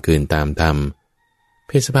ทำคืนตามธรรมเ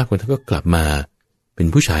พศสภาพของท่านก็กลับมาเป็น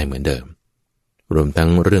ผู้ชายเหมือนเดิมรวมทั้ง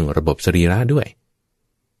เรื่องระบบสรีระด้วย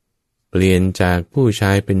เปลี่ยนจากผู้ช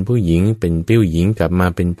ายเป็นผู้หญิงเป็นผู้หญิงกลับมา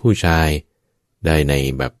เป็นผู้ชายได้ใน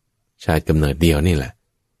แบบชาติกำเนิดเดียวนี่แหละ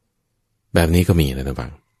แบบนี้ก็มีนะท่านฟั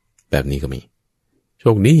งแบบนี้ก็มีโช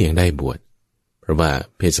คดียังได้บวชเพราะว่า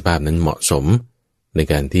เพศสภาพนั้นเหมาะสมใน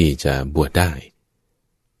การที่จะบวชได้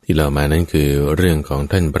ที่เรามานั้นคือเรื่องของ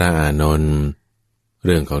ท่านพระอานนท์เ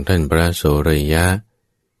รื่องของท่านพระโสรยะ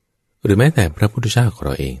หรือแม้แต่พระพุทธเจ้าของเร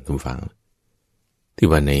าเองท่านฟังที่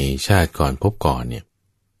ว่าในชาติก่อนพบก่อนเนี่ย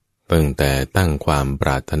ตั้งแต่ตั้งความปร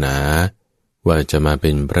ารถนาว่าจะมาเป็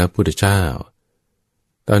นพระพุทธเจ้า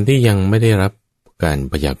ตอนที่ยังไม่ได้รับการ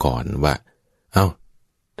พยากรณ์ว่า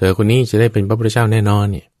เธอคนนี้จะได้เป็นพระพุทธเจ้าแน่นอน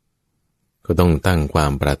เนี่ยก็ต้องตั้งควา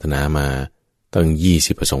มปรารถนามาตั้ง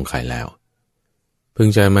20อสงไขยแล้วเพิ่ง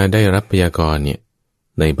จะมาได้รับพยากรณ์เนี่ย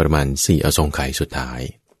ในประมาณ4อสงไขยสุดท้าย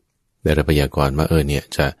ได้รับพยากรณ์ว่าเนี่ย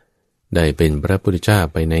จะได้เป็นพระพุทธเจ้า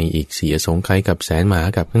ไปในอีก4อสงไขยกับแสนมหา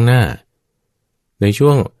กัปข้างหน้าในช่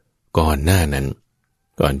วงก่อนหน้านั้น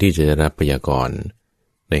ก่อนที่จะได้รับพยากรณ์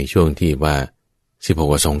ในช่วงที่ว่า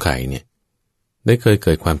16อสงไขยเนี่ยได้เคยเ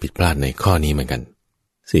กิดความผิดพลาดในข้อนี้เหมือนกัน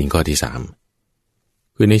สิ่งข้อที่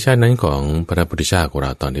3คือในชาตินั้นของพระพุทธเจ้าของเร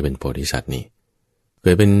าตอนที่เป็นโพธิสัตว์นี่เค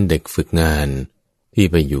ยเป็นเด็กฝึกงานที่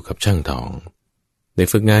ไปอยู่กับช่างทองเด็ก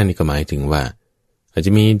ฝึกงานนี่ก็หมายถึงว่าอาจจ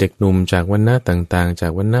ะมีเด็กหนุ่มจากวรรณะต่างๆจา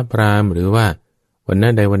กวรรณะพราหมณ์หรือว่าวรรณะ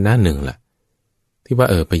ใดวรรณะหนึ่งล่ะที่ว่า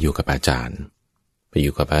ไปอยู่กับอาจารย์ไปอ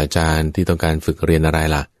ยู่กับอาจารย์ที่ต้องการฝึกเรียนอะไร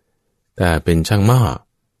ล่ะถ้าเป็นช่างหม้อ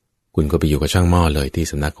คุณก็ไปอยู่กับช่างหม้อเลยที่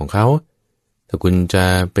สำนักของเขาถ้าคุณจะ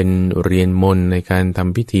เป็นเรียนมนต์ในการท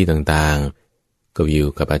ำพิธีต่างๆก็อยู่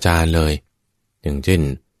กับอาจารย์เลยอย่างเช่น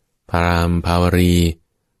พราหมณ์ภาวรี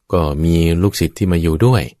ก็มีลูกศิษย์ที่มาอยู่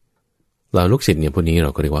ด้วยเราลูกศิษย์เนี่ยพวกนี้เร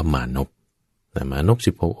าก็เรียกว่ามานพมานพ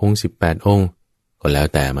16 องค์18 องค์ก็แล้ว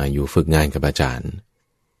แต่มาอยู่ฝึกงานกับอาจารย์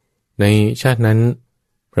ในชาตินั้น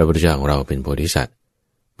พระพุทธเจ้าของเราเป็นโพธิสัตว์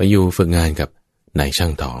ไปอยู่ฝึกงานกับนายช่า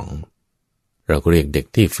งทองเราก็เรียกเด็ก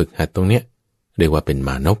ที่ฝึกหัดตรงเนี้ยเรียกว่าเป็นม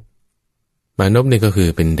านพนี่ก็คือ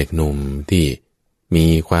เป็นเด็กหนุ่มที่มี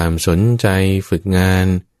ความสนใจฝึกงาน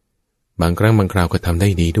บางครั้งบางคราวก็ทำได้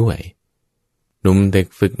ดีด้วยหนุ่มเด็ก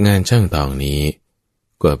ฝึกงานช่างทองนี้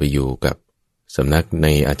ก็ไปอยู่กับสำนักใน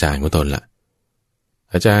อาจารย์ของตนละ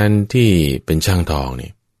อาจารย์ที่เป็นช่างทองเนี่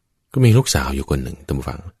ยก็มีลูกสาวอยู่คนหนึ่งท่านผู้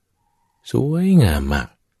ฟังสวยงามมาก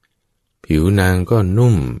ผิวนางก็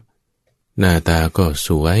นุ่มหน้าตาก็ส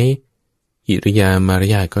วยอิริยามาร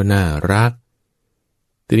ยาทก็น่ารัก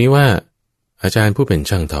ทีนี้ว่าอาจารย์ผู้เป็น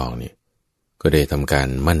ช่างทองเนี่ยก็ได้ทำการ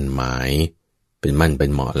มั่นหมายเป็นมั่นเป็น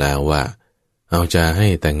เหมาะแล้วว่าเอาจะให้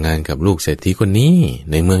แต่งงานกับลูกเศรษฐีคนนี้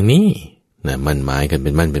ในเมืองนี้นะมั่นหมายกันเป็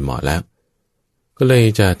นมั่นเป็นเหมาะแล้วก็เลย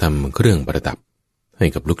จะทำเครื่องประดับให้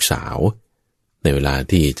กับลูกสาวในเวลา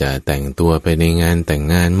ที่จะแต่งตัวไปในงานแต่ง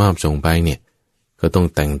งานมอบส่งไปเนี่ยก็ต้อง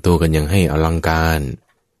แต่งตัวกันอย่างให้อลังการ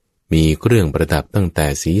มีเครื่องประดับตั้งแต่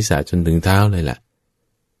ศีรษะจนถึงเท้าเลยล่ะ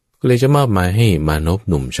ก็เลยจะมอบหมายให้มานพ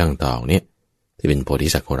หนุ่มช่างทองเนี่ยที่เป็นโพธิ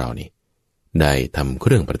สัตว์ของเรานี่ได้ทำเค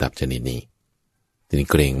รื่องประดับชนิดนี้ทีนี้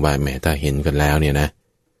เกรงว่าแม้ถ้าเห็นกันแล้วเนี่ยนะ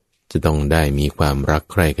จะต้องได้มีความรัก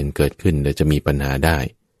ใคร่กันเกิดขึ้นและจะมีปัญหาได้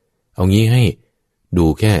เอางี้ให้ดู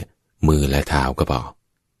แค่มือและเท้าก็พอ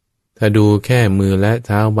ถ้าดูแค่มือและเ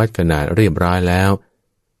ท้าวัดขนาดเรียบร้อยแล้ว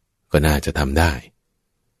ก็น่าจะทำได้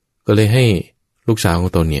ก็เลยให้ลูกสาวขอ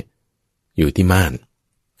งตนเนี่ยอยู่ที่ม่าน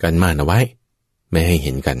กันม่านเอาไว้ ไม่ให้เ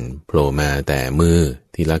ห็นกันโผล่มาแต่มือ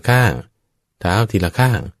ทีละข้างเท้าทีละข้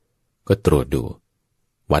างก็ตรวจดู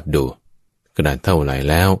วัดดูขนาดเท่าไหร่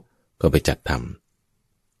แล้วก็ไปจัดท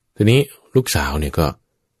ำทีนี้ลูกสาวเนี่ยก็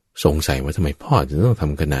สงสัยว่าทำไมพ่อจะต้องท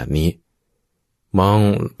ำขนาดนี้มอง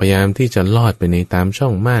พยายามที่จะลอดไปในตามช่อ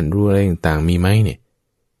งม่านรูอะไรต่างๆมีไหมเนี่ย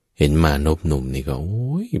เห็นมานพหนุ่มนี่ก็โ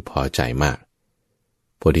อ้ยพอใจมาก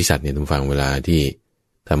โพธิสัตว์เนี่ยต้องฟังเวลาที่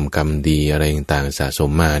ทำกรรมดีอะไรต่างๆสะส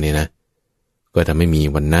มมาเนี่ยนะก็ทำให้มี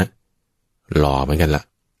วรรณะหล่อเหมือนกันละ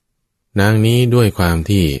นางนี้ด้วยความ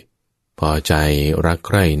ที่พอใจรักใ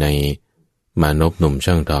คร่ในมานพหนุ่ม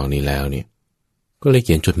ช่างทองนี้แล้วเนี่ยก็เลยเ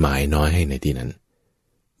ขียนจดหมายน้อยให้ในที่นั้น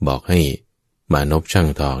บอกให้มานพช่าง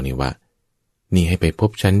ทองนี่ว่านี่ให้ไปพบ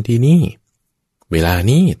ฉันที่นี่เวลา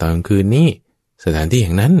นี้ตอนคืนนี้สถานที่แ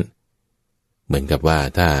ห่งนั้นเหมือนกับว่า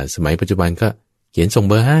ถ้าสมัยปัจจุบันก็เขียนส่ง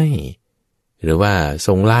เบอร์ให้หรือว่า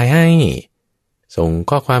ส่งไลน์ให้ส่ง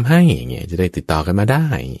ข้อความให้อย่างเงี้ยจะได้ติดต่อกันมาได้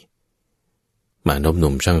มานพห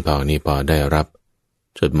นุ่มช่างทองนี่พอได้รับ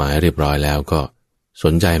จดหมายเรียบร้อยแล้วก็ส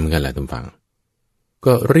นใจเหมือนกันแหละทุกฝั่ง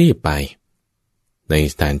ก็รีบไปใน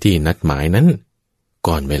สถานที่นัดหมายนั้น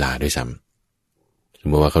ก่อนเวลาด้วยซ้ำสม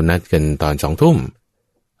มติว่าเขานัดกันตอน20:00 น.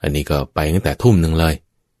อันนี้ก็ไปตั้งแต่19:00 น.เลย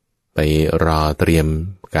ไปรอเตรียม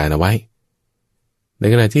การเอาไว้ใน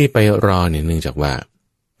ขณะที่ไปรอเนี่ยเนื่องจากว่า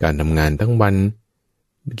การทำงานทั้งวัน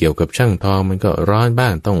เกี่ยวกับช่างทองมันก็ร้อนบ้า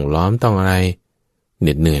งต้องล้อมต้องอะไรเห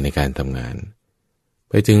น็ดเหนื่อยในการทำงาน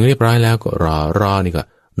ไปถึงเรียบร้อยแล้วก็รอนี่ก็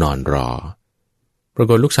นอนรอปรา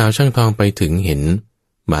กฏลูกสาวช่างทองไปถึงเห็น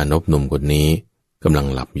มานพหนุ่มคนนี้กำลัง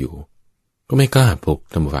หลับอยู่ก็ไม่กล้าปลุก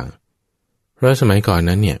ท่านผู้ฟังเพราะสมัยก่อน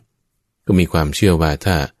นั้นเนี่ยก็มีความเชื่อว่า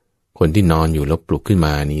ถ้าคนที่นอนอยู่แล้วปลุกขึ้นม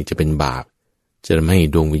านี้จะเป็นบาปจะทำให้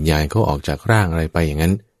ดวงวิญญาณเขาออกจากร่างอะไรไปอย่างนั้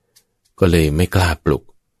นก็เลยไม่กล้าปลุก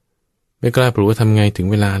ว่าทำไงถึง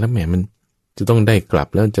เวลาแล้วแหมมันจะต้องได้กลับ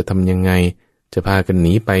แล้วจะทำยังไงจะพากันห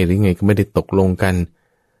นีไปหรือไงก็ไม่ได้ตกลงกัน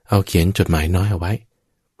เอาเขียนจดหมายน้อยเอาไว้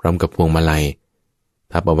พร้อมกับพวงมาลัย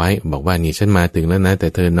ทับเอาไว้บอกว่านี่ฉันมาถึงแล้วนะแต่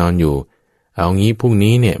เธอนอนอยู่เอางี้พรุ่ง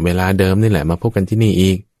นี้เนี่ยเวลาเดิมนี่แหละมาพบกันที่นี่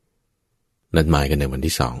อีกนัดหมายกันในวัน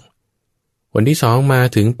ที่2วันที่2มา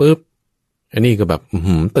ถึงปุ๊บอันนี้ก็แบบ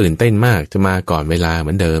ตื่นเต้นมากจะมาก่อนเวลาเห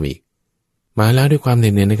มือนเดิมอีกมาแล้วด้วยความเหน็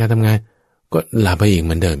ดเหนื่อยในการทำงานก็หลับไปอีกเห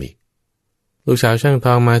มือนเดิมอีกลูกสาวช่างท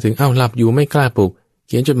องมาถึงหลับอยู่ไม่กล้าปลุกเ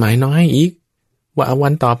ขียนจดหมายน้อยให้อีกว่าเอาวั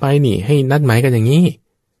นต่อไปนี่ให้นัดหมายกันอย่างนี้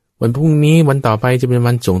วันพรุ่งนี้วันต่อไปจะเป็น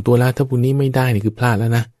วันส่งตัวแล้วถ้าพรุ่งนี้ไม่ได้นี่คือพลาดแล้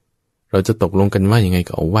วนะเราจะตกลงกันว่ายังไง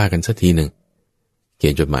ก็เอาว่ากันสักทีหนึ่งเขี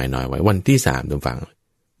ยนจดหมายน้อยไว้วันที่3ท่านฟัง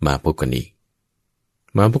มาพบกันอีก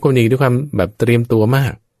ด้วยความแบบเตรียมตัวมา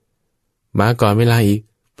กมาก่อนเวลาอีก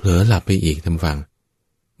เผลอหลับไปอีกท่านฟัง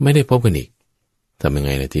ไม่ได้พบกันอีกทำยังไ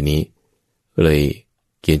งล่ะทีนี้เลย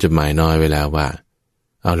เขียนจดหมายน้อยไว้แล้วว่า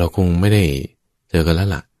เราคงไม่ได้เจอกันแล้ว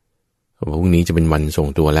ล่ะพรุ่งนี้จะเป็นวันส่ง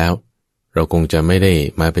ตัวแล้วเราคงจะไม่ได้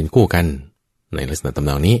มาเป็นคู่กันในลักษณะตำ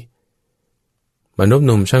นองนี้มานพห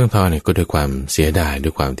นุ่มช่างทองเนี่ยก็ด้วยความเสียดายด้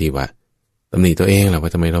วยความที่ว่าตำหนิตัวเองแหละว่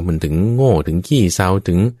าทำไมเรามันถึงโง่ถึงขี้เศร้า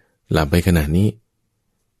ถึงหลับไปขนาดนี้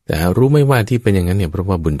แต่รู้ไม่ว่าที่เป็นอย่างนั้นเนี่ยเพราะ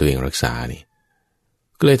ว่าบุญตัวเองรักษานี่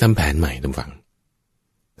ก็เลยทำแผนใหม่ท่านฟัง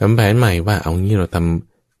ทำแผนใหม่ว่าเอางี้เราท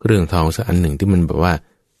ำเรื่องทองสักอันหนึ่งที่มันแบบว่า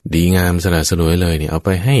ดีงามสละสลวยเลยเนี่ยเอาไป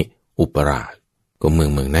ให้อุปราชก็เมื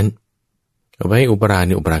องนั้นเอาไปให้อุปราช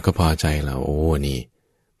นี่อุปราชก็พอใจแล้วโอ้นี่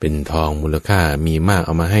เป็นทองมูลค่ามีมากเอ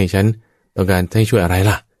ามาให้ฉันต้องการให้ช่วยอะไร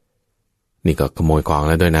ล่ะนี่ก็ขโมยของแ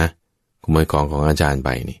ล้วด้วยนะขโมยของของอาจารย์ไป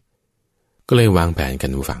นี่ก็เลยวางแผนกั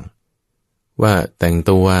นผู้ฟังว่าแต่ง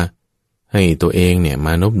ตัวให้ตัวเองเนี่ยม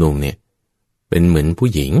านพหนุ่มเนี่ยเป็นเหมือนผู้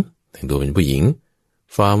หญิงแต่งตัวเป็นผู้หญิง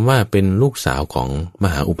ฟอร์มว่าเป็นลูกสาวของม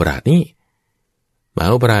หาอุปราชนี่มหา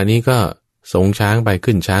อุปราชนี้ก็ทรงช้างไป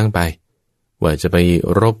ขึ้นช้างไปว่าจะไป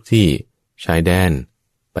รบที่ชายแดน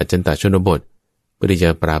ปัจจันตชนบทเพื่อที่จะ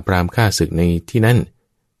ปราบปรามฆ่าศึกในที่นั่น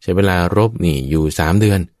ใช้เวลารบนี่อยู่3 เดื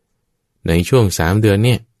อนในช่วง3 เดือนเ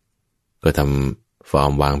นี่ยก็ทำฟอร์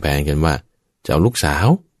มวางแผนกันว่าจะเอาลูกสาว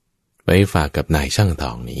ไปฝากกับนายช่างท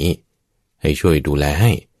องนี้ให้ช่วยดูแลใ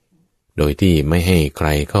ห้โดยที่ไม่ให้ใคร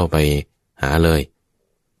เข้าไปหาเลย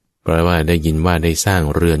เพราะว่าได้ยินว่าได้สร้าง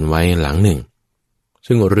เรือนไว้หลังหนึ่ง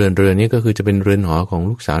ซึ่งเรือนนี้ก็คือจะเป็นเรือนหอของ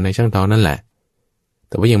ลูกสาวนายช่างทองนั่นแหละแ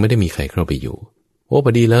ต่ว่ายังไม่ได้มีใครเข้าไปอยู่โอ้พ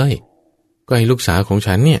อดีเลยก็ให้ลูกสาวของ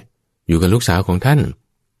ฉันเนี่ยอยู่กับลูกสาวของท่าน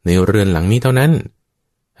ในเรือนหลังนี้เท่านั้น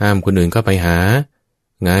ห้ามคนอื่นเข้าไปหา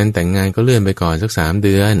งานแต่งงานก็เลื่อนไปก่อนสัก3 เ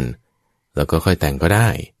ดือนแล้วก็ค่อยแต่งก็ได้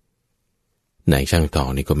นายช่างทอง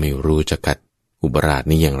นี่ก็ไม่รู้จะกัดอุปราช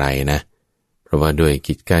นี่อย่างไรนะเพราะว่าด้วย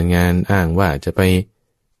กิจการงานอ้างว่าจะไป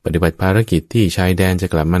ปฏิบัติภารกิจที่ชายแดนจะ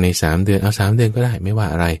กลับมาใน3 เดือนเอา3 เดือนก็ได้ไม่ว่า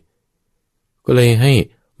อะไรก็เลยให้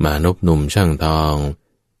มานพหนุ่มช่างทอง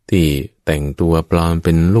ที่แต่งตัวปลอมเ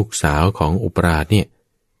ป็นลูกสาวของอุปราชเนี่ย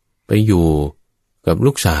ไปอยู่กับ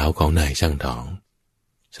ลูกสาวของนายช่างทอง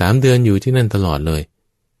3 เดือนอยู่ที่นั่นตลอดเลย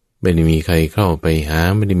ไม่ได้มีใครเข้าไปหา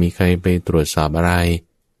ไม่ได้มีใครไปตรวจสอบอะไร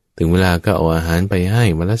ถึงเวลาก็เอาอาหารไปให้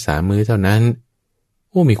วันละ3 มื้อเท่านั้น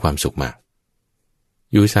โอ้มีความสุขมาก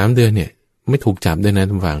อยู่3 เดือนเนี่ยไม่ถูกจับด้วยนะ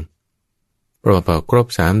ท่านฟังเพราะว่าพอครบ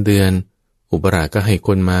3 เดือนอุปราชก็ให้ค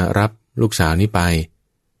นมารับลูกสาวนี้ไป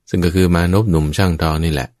ซึ่งก็คือมานพหนุ่มช่างทอง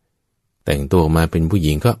นี่แหละแต่งตัวมาเป็นผู้ห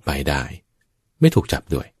ญิงก็ไปได้ไม่ถูกจับ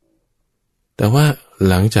ด้วยแต่ว่า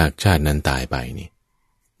หลังจากชาตินั้นตายไปนี่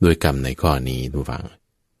ด้วยกรรมในข้อนี้ทุกฝัง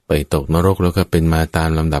ไปตกนรกแล้วก็เป็นมาตาม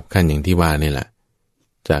ลำดับขั้นอย่างที่ว่านี่แหละ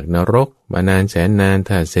จากนรกมานานแสนนาน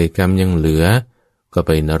ถ้าเศษกรรมยังเหลือก็ไ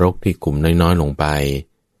ปนรกที่กลุ่มน้อยๆลงไป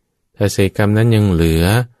ถ้าเศษกรรมนั้นยังเหลือ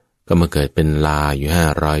ก็มาเกิดเป็นลาอยู่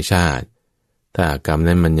500 ชาติถ้ากรรม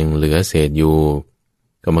นั้นมันยังเหลือเศษอยู่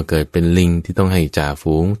ก็มาเกิดเป็นลิงที่ต้องให้จ่า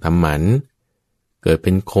ฝูงทำหมันเกิดเ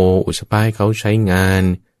ป็นโคอุชป้ายเขาใช้งาน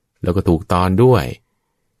แล้วก็ถูกตอนด้วย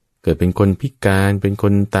เกิดเป็นคนพิการเป็นค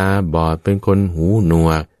นตาบอดเป็นคนหูหน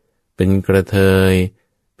วกเป็นกระเทย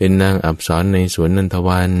เป็นนางอับสรในสวนนันท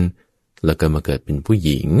วันแล้วก็มาเกิดเป็นผู้ห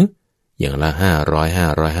ญิงอย่างละ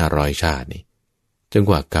500 ชาตินี่จน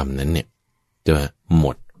กว่ากรรมนั้นเนี่ยจะหม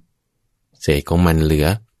ดเศษของมันเหลือ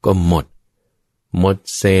ก็หมด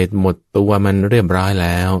เศษหมดตัวมันเรียบร้อยแ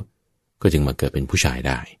ล้วก็จึงมาเกิดเป็นผู้ชายไ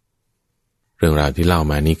ด้เรื่องราวที่เล่า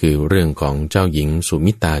มานี่คือเรื่องของเจ้าหญิงสุ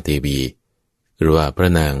มิตาเทวีหรือว่าพระ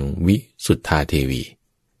นางวิสุทธาเทวี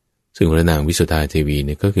ซึ่งพระนางวิสุทธาเทวีเ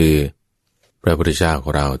นี่ยก็คือพระพุทธเจ้าขอ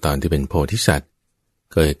งเราตอนที่เป็นโพธิสัตว์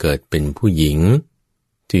เคยเกิดเป็นผู้หญิง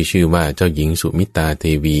ที่ชื่อว่าเจ้าหญิงสุมิตาเท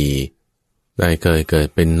วีได้เคยเกิด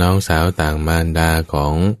เป็นน้องสาวต่างมารดาขอ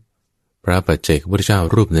งพระปัจเจกพุทธเจ้า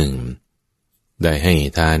รูปหนึ่งได้ให้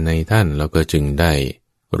ทานในท่านแล้วก็จึงได้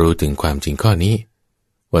รู้ถึงความจริงข้อนี้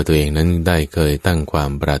ว่าตัวเองนั้นได้เคยตั้งความ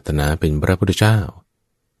ปรารถนาเป็นพระพุทธเจ้า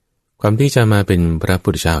ความที่จะมาเป็นพระพุ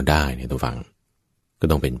ทธเจ้าได้เนี่ยทุกฝังก็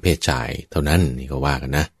ต้องเป็นเพศชายเท่านั้นนี่ก็ว่ากั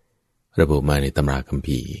นนะระบุมาในตำราคัม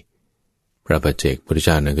ภีร์พระปัจเจกพุทธเ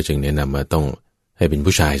จ้านั้นก็จึงแนะนำว่าต้องให้เป็น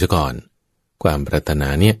ผู้ชายซะก่อนความปรารถนา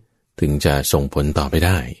เนี่ยถึงจะส่งผลต่อไปไ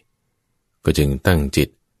ด้ก็จึงตั้งจิต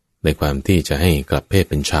ในความที่จะให้กลับเพศ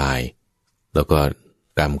เป็นชายแล้วก็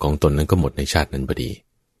กรรมของตนนั้นก็หมดในชาตินั้นพอดี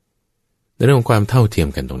ในเรื่องของความเท่าเทียม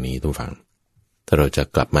กันตรงนี้ทุกฝั่งถ้าเราจะ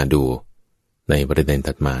กลับมาดูในประเด็น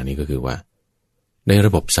ถัดมานี่ก็คือว่าในร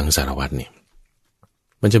ะบบสังสารวัฏเนี่ย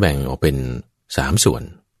มันจะแบ่งออกเป็น3 ส่วน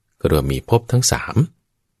ก็เรียกว่ามีภพทั้ง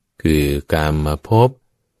3คือกามภพ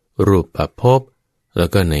รูปภพแล้ว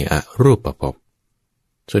ก็ในอรูปภพ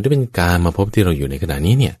ส่วนที่เป็นกามภพที่เราอยู่ในขณะ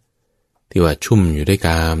นี้เนี่ยที่ว่าชุ่มอยู่ด้วยก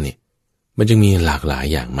ามเนี่ยมันจึงมีหลากหลาย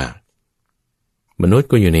อย่างมากมนุษย์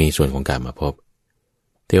ก็อยู่ในส่วนของกามภพ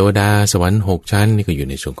เทวดาสวรรค์6 ชั้นนี่ก็อยู่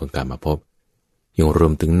ในส่วนของกามภพยังรว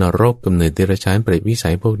มถึงนรกกำเนิดเดรัจฉานเปรตวิสั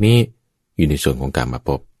ยพวกนี้อยู่ในส่วนของกามภ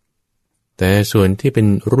พแต่ส่วนที่เป็น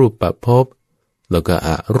รูปภพแล้วก็อ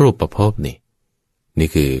รูปภพนี่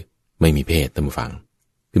คือไม่มีเพศตามฟัง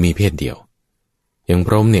คือมีเพศเดียวอย่างพ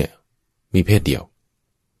รหมเนี่ยมีเพศเดียว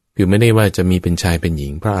คือไม่ได้ว่าจะมีเป็นชายเป็นหญิ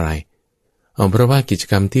งเพราะอะไรเพราะว่ากิจ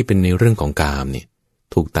กรรมที่เป็นในเรื่องของกามเนี่ย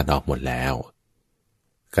ถูกตัดออกหมดแล้ว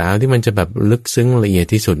กามที่มันจะแบบลึกซึ้งละเอียด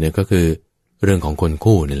ที่สุดเนี่ยก็คือเรื่องของคน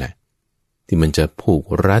คู่นี่แหละที่มันจะผูก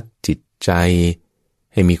รัดจิตใจ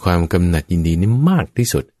ให้มีความกำหนัดยินดีนี่มากที่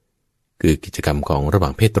สุดคือกิจกรรมของระหว่า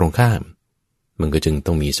งเพศตรงข้ามมันก็จึง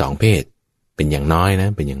ต้องมี2 เพศเป็นอย่างน้อยนะ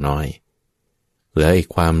เป็นอย่างน้อยแล้วอีก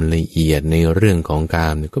ความละเอียดในเรื่องของกา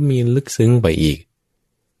มเนี่ยก็มีลึกซึ้งไปอีก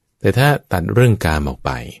แต่ถ้าตัดเรื่องกามออกไ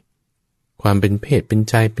ปความเป็นเพศเป็น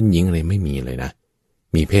ชายเป็นหญิงอะไรไม่มีเลยนะ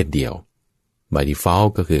มีเพศเดียว by default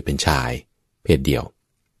ก็คือเป็นชายเพศเดียว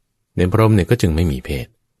ในพรหมเนี่ยก็จึงไม่มีเพศ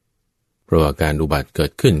เพราะว่าการอุบัติเกิ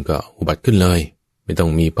ดขึ้นก็อุบัติขึ้นเลยไม่ต้อ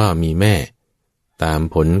งมีพ่อมีแม่ตาม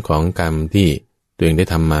ผลของกรรมที่ตัวเองได้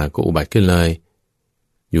ทำมาก็อุบัติขึ้นเลย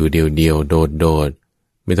อยู่เดียวโดด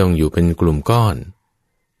ไม่ต้องอยู่เป็นกลุ่มก้อน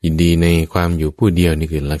ยินดีในความอยู่ผู้เดียวนี่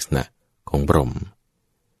คือลักษณะของพรหม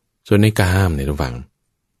ส่วนในกามในระหว่าง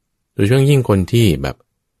โดยเฉพาะยิ่งคนที่แบบ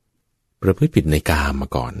ประพฤติผิดในกามมา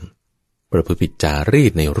ก่อนประพฤติผิดจารี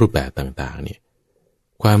ตในรูปแบบต่างๆเนี่ย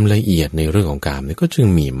ความละเอียดในเรื่องของกามเนี่ยก็จึง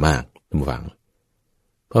มีมากทุกฝัง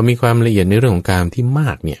พอมีความละเอียดในเรื่องของกามที่ม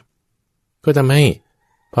ากเนี่ยก็ทำให้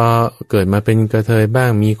พอเกิดมาเป็นกระเทยบ้า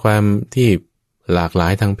งมีความที่หลากหลา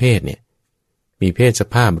ยทางเพศเนี่ยมีเพศส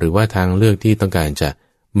ภาพหรือว่าทางเลือกที่ต้องการจะ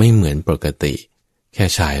ไม่เหมือนปกติแค่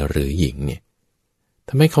ชายหรือหญิงเนี่ยท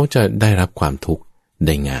ำให้เขาจะได้รับความทุกข์ไ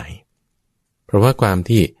ด้ง่ายเพราะว่าความ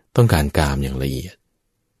ที่ต้องการกามอย่างละเอียด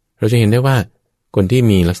เราจะเห็นได้ว่าคนที่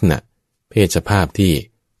มีลักษณะเพศสภาพที่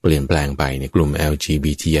เปลี่ยนแปลงไปในกลุ่ม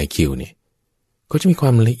LGBTIQ เนี่ยก็จะมีคว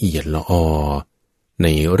ามละเอียดละออใน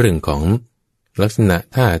เรื่องของลักษณะ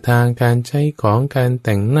ท่าทางการใช้ของการแ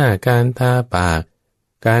ต่งหน้าการทาปาก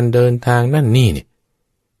การเดินทางนั่นนี่เนี่ย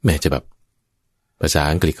แม้จะแบบภาษา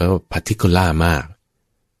อังกฤษเขา particular มาก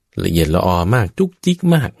ละเอียดละออมากจุกจิก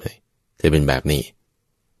มากเลยจะเป็นแบบนี้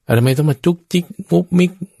ทำไมต้องมาจุกจิกมุกมิ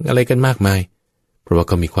กอะไรกันมากมายเพราะว่าเ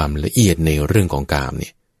ขามีความละเอียดในเรื่องของกามเนี่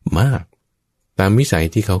ยมากตามวิสัย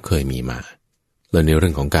ที่เขาเคยมีมาแล้วในเรื่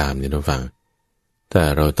องของกามเนี่ยท่านฟังถ้า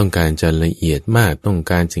เราต้องการจะละเอียดมากต้อง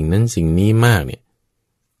การสิ่งนั้นสิ่งนี้มากเนี่ย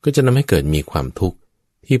ก็จะทำให้เกิดมีความทุกข์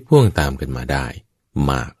ที่พ่วงตามกันมาได้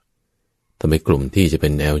มากทำให้กลุ่มที่จะเป็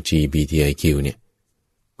น LGBTIQ เนี่ย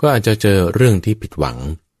ก็อาจจะเจอเรื่องที่ผิดหวัง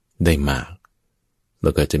ได้มากแล้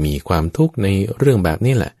วก็จะมีความทุกข์ในเรื่องแบบ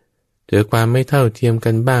นี้แหละเจอความไม่เท่าเทียม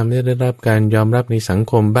กันบ้างไม่ได้รับการยอมรับในสัง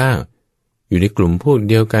คมบ้างอยู่ในกลุ่มพวก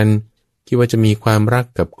เดียวกันคิดว่าจะมีความรัก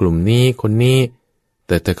กับกลุ่มนี้คนนี้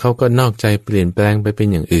แต่เขาก็นอกใจเปลี่ยนแปลงไปเป็น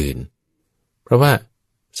อย่างอื่นเพราะว่า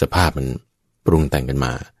สภาพมันปรุงแต่งกันม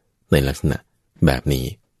าในลักษณะแบบนี้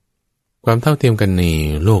ความเท่าเทียมกันใน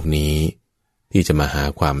โลกนี้ที่จะมาหา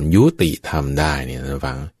ความยุติธรรมได้เนี่ยท่าน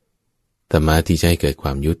ฟังธรรมะที่จะให้เกิดคว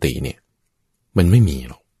ามยุติเนี่ยมันไม่มี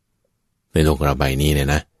หรอกในโลกเราใบนี้เนี่ย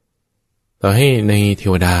นะต่อให้ในเท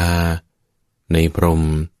วดาในพรหม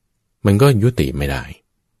มันก็ยุติไม่ได้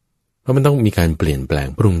เพราะมันต้องมีการเปลี่ยนแปลง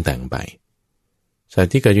ปรุงแต่งไปสัต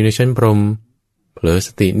ว์ที่เกิดอยู่ในชั้นพรหมเผลอส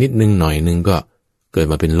ตินิดนึงหน่อยนึงก็เกิด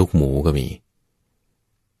มาเป็นลูกหมูก็มี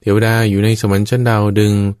เทวดาอยู่ในสวรรค์ชั้นดาวดึ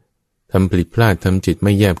งทำผิดพลาดทำจิตไ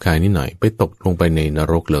ม่แยบคายนิดหน่อยไปตกลงไปในน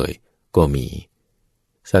รกเลยก็มี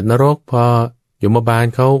สัตว์นรกพอยมบาล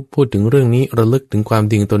เขาพูดถึงเรื่องนี้ระลึกถึงความ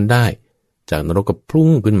ดีตนได้จากนรกก็พุ่ง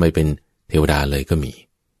ขึ้นไปเป็นเทวดาเลยก็มี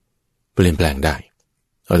เปลี่ยนแปลงได้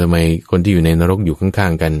เอาทำไมคนที่อยู่ในนรกอยู่ข้า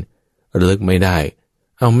งๆกันระลึกไม่ได้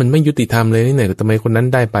เอามันไม่ยุติธรรมเลยนี่ไหนทำไมคนนั้น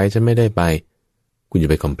ได้ไปฉันไม่ได้ไปคุณจะ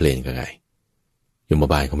ไปคอมเพลนกับใครยม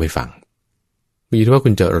บาลเขาไม่ฟังอยู่ที่ว่าคุ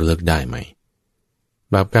ณจะระลึกได้ไหม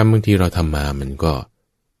บาปกรรมบางทีเราทำมามันก็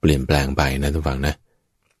เปลี่ยนแปลงไปนะทุกฝั่งนะ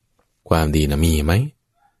ความดีนะมีไหม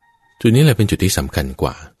จุดนี้แหละเป็นจุดที่สำคัญก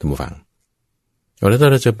ว่าทุกฝั่งแล้วถ้า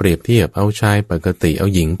เราจะเปรียบเทียบเอาชายปกติเอา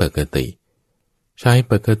หญิงปกติชาย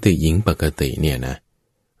ปกติหญิงปกติเนี่ยนะ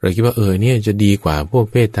เราคิดว่าเนี่ยจะดีกว่าพวก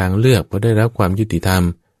เพศทางเลือกเพราะได้รับความยุติธรรม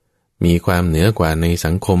มีความเหนือกว่าใน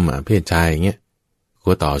สังคมเพศชายอย่างเงี้ย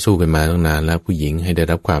ก็ต่อสู้กันมาตั้งนานแล้วผู้หญิงให้ได้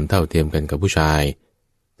รับความเท่าเทียมกันกับผู้ชาย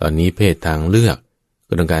ตอนนี้เพศทางเลือก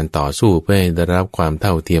ก็ต้องการต่อสู้เพื่อให้ได้รับความเ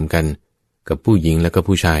ท่าเทียมกันกับผู้หญิงและก็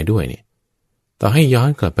ผู้ชายด้วยเนี่ยต่อให้ย้อน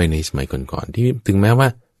กลับไปในสมัยก่อนๆที่ถึงแม้ว่า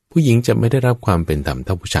ผู้หญิงจะไม่ได้รับความเป็นธรรมเ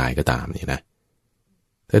ท่าผู้ชายก็ตามเนี่ยนะ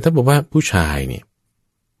แต่ถ้าบอกว่าผู้ชายเนี่ย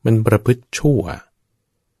มันประพฤติชั่ว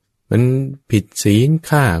มันผิดศีล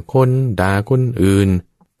ฆ่าคนด่าคนอื่น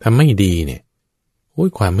ทำไม่ดีเนี่ย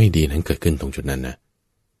ความไม่ดีนั้นเกิดขึ้นตรงจุดนั้นนะ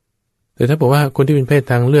แต่ถ้าบอกว่าคนที่เป็นเพศ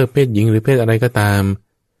ทางเลือกเพศหญิงหรือเพศอะไรก็ตาม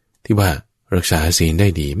ที่ว่ารักษาศีลได้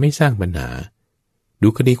ดีไม่สร้างปัญหาดู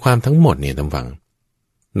คดีความทั้งหมดเนี่ยท่านฟัง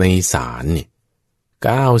ในศาลเนี่ย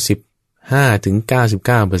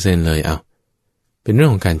95-99% เลยเป็นเรื่อ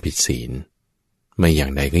งของการผิดศีลไม่อย่า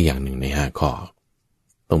งใดก็อย่างหนึ่งใน5ข้อ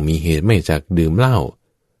ต้องมีเหตุไม่จากดื่มเหล้า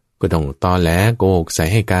ก็ต้องตอแหลโกหกใส่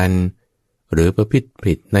ให้กันหรือประพฤติ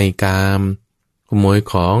ผิดในกามขโมย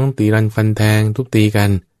ของตีรันฟันแทงทุบตีกัน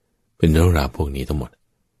เป็นเรื่องราวพวกนี้ทั้งหมด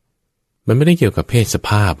มันไม่ได้เกี่ยวกับเพศสภ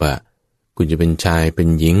าพคุณจะเป็นชายเป็น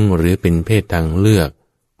หญิงหรือเป็นเพศทางเลือก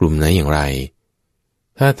กลุ่มไหนอย่างไร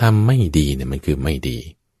ถ้าทำไม่ดีเนี่ยมันคือไม่ดี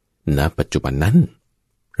ณปัจจุบันนั้น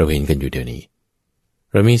เราเห็นกันอยู่เดี๋ยวนี้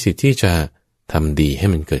เรามีสิทธิ์ที่จะทำดีให้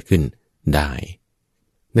มันเกิดขึ้นได้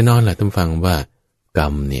แน่นอนแหละท่านฟังว่ากรร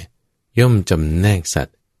มเนี่ยย่อมจำแนกสัต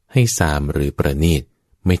ว์ให้สามหรือประณีต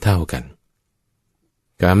ไม่เท่ากัน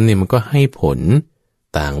กรรมเนี่ยมันก็ให้ผล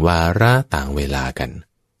ต่างวาระต่างเวลากัน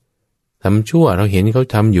ทำชั่วเราเห็นเขา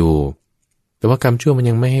ทำอยู่แต่ว่ากรรมชั่วมัน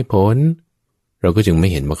ยังไม่ให้ผลเราก็จึงไม่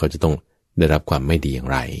เห็นว่าเขาจะต้องได้รับความไม่ดีอย่าง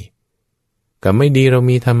ไรกรรมไม่ดีเรา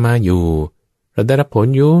มีทำมาอยู่เราได้รับผล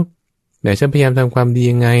อยู่แต่ฉันพยายามทำความดี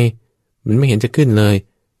ยังไงมันไม่เห็นจะขึ้นเลย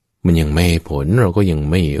มันยังไม่ให้ผลเราก็ยัง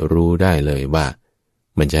ไม่รู้ได้เลยว่า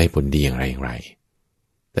มันจะให้ผลดีอย่างไร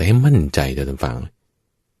แต่ให้มั่นใจเถิดท่านฟัง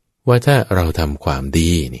ว่าถ้าเราทำความ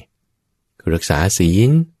ดีนี่คือรักษาศีล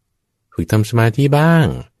ฝึกทำสมาธิบ้าง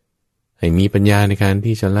ให้มีปัญญาในการ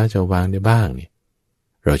ที่จะละจะวางได้บ้างเนี่ย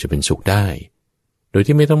เราจะเป็นสุขได้โดย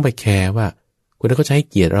ที่ไม่ต้องไปแคร์ว่าคนนั้นเขาจะให้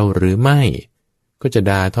เกียรติเราหรือไม่ก็จะ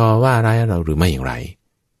ด่าทอว่าร้ายเราหรือไม่อย่างไร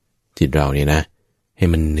จิตเราเนี่ยนะให้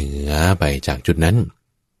มันเหนือไปจากจุดนั้น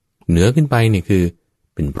เหนือขึ้นไปเนี่ยคือ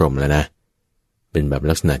เป็นพรหมแล้วนะเป็นแบบ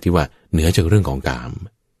ลักษณะที่ว่าเหนือจากเรื่องของกาม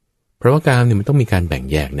เพราะว่ากามเนี่ยมันต้องมีการแบ่ง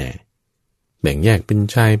แยกแน่แบ่งแยกเป็น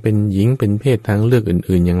ชายเป็นหญิงเป็นเพศทางเลือก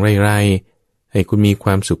อื่นๆอย่างไรๆให้คุณมีคว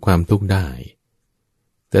ามสุขความทุกข์ได้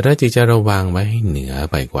แต่ถ้าจิตใจเราวางไว้ให้เหนือ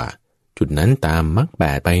ไปกว่าจุดนั้นตามมรรคแป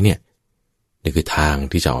ดไปเนี่ยนี่คือทาง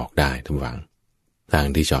ที่จะออกได้ทุกฝังทาง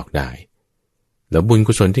ที่จะออกได้แล้วบุญ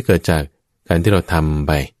กุศลที่เกิดจากการที่เราทำไ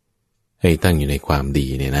ปให้ตั้งอยู่ในความดี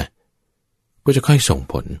เนี่ยนะก็จะค่อยส่ง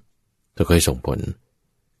ผลจะค่อยส่งผล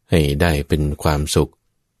ให้ได้เป็นความสุข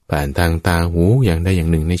ผ่านทางตาหูอย่างใดอย่าง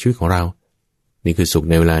หนึ่งในชีวิตของเรานี่คือสุข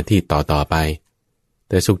ในเวลาที่ต่อไป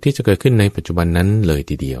แต่สุขที่จะเกิดขึ้นในปัจจุบันนั้นเลย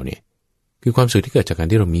ทีเดียวเนี่ยคือความสุขที่เกิดจากการ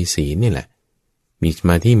ที่เรามีศีลนี่แหละมีส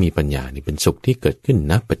มาธิมีปัญญานี่เป็นสุขที่เกิดขึ้น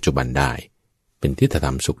ณปัจจุบันได้เป็นทิฏฐธร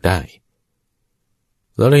รมสุขได้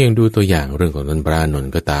แล้วเรายังดูตัวอย่างเรื่องของท่านพระอานน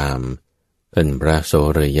ท์ก็ตามท่านพระโส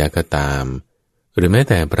รยะก็ตามหรือแม้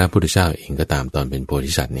แต่พระพุทธเจ้าเองก็ตามตอนเป็นโพ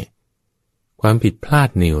ธิสัตว์เนี่ยความผิดพลาด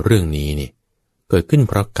ในเรื่องนี้นี่เกิดขึ้นเ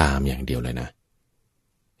พราะกามอย่างเดียวเลยนะ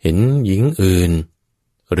เห็นหญิงอื่น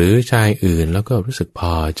หรือชายอื่นแล้วก็รู้สึกพ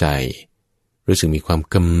อใจรู้สึกมีความ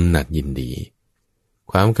กำหนัดยินดี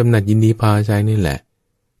ความกำหนัดยินดีพอใจนี่แหละ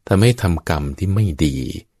ทำให้ทำกรรมที่ไม่ดี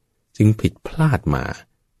จึงผิดพลาดมา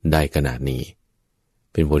ได้ขนาดนี้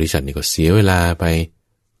เป็นโพธิสัตว์นี่ก็เสียเวลาไป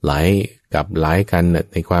หลายกับหลายกัน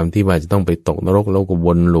ในความที่ว่าจะต้องไปตกนรกแล้วก็ว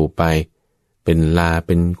นลูปไปเป็นลาเ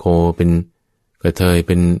ป็นโคเป็นกระเทยเ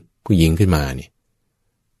ป็นผู้หญิงขึ้นมาเนี่ย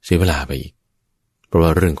เสียเวลาไปอีกเพราะว่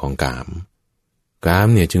าเรื่องของกาม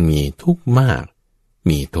เนี่ยจึงมีทุกข์มาก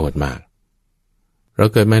มีโทษมากเรา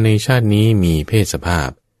เกิดมาในชาตินี้มีเพศสภาพ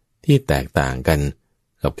ที่แตกต่างกัน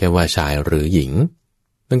กับแค่ว่าชายหรือหญิง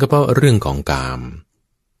นั่นก็เพราะเรื่องของกาม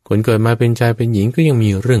คนเกิดมาเป็นชายเป็นหญิงก็ยังมี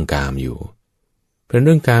เรื่องกามอยู่เป็นเ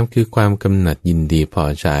รื่องกามคือความกำหนัดยินดีพอ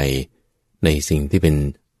ใจในสิ่งที่เป็น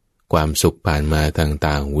ความสุขผ่านมาทางต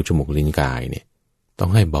าหูจมูกลิ้นกายเนี่ยต้อ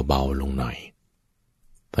งให้เบาๆลงหน่อย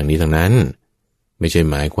ทั้งนี้ทั้งนั้นไม่ใช่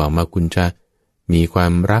หมายความว่าคุณจะมีควา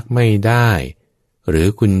มรักไม่ได้หรือ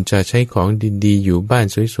คุณจะใช้ของดีๆอยู่บ้าน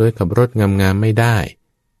สวยๆขับรถงามๆไม่ได้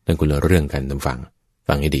นั่นคนละเรื่องกันท่าน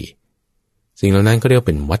ฟังให้ดีสิ่งเหล่านั้นก็เรียก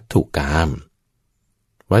เป็นวัตถุกาม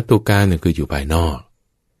วัตถุกามเนี่ยคืออยู่ภายนอก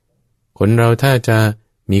คนเราถ้าจะ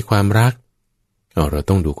มีความรักเรา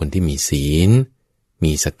ต้องดูคนที่มีศีล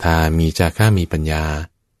มีศรัทธามีจาคะมีปัญญา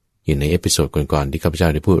อยู่ในเอพิโซดก่อนๆที่ข้าพเจ้า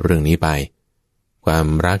ได้พูดเรื่องนี้ไปความ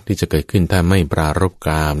รักที่จะเกิดขึ้นถ้าไม่ปรารภก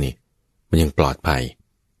ามนี่มันยังปลอดภัย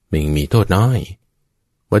มันยังมีโทษน้อย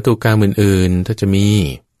วัตถุกามอื่นๆถ้าจะมี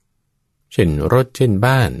เช่นรถเช่น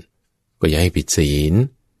บ้านก็อย่าให้ผิดศีล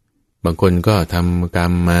บางคนก็ทำกรร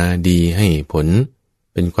มมาดีให้ผล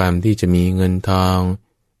เป็นความที่จะมีเงินทอง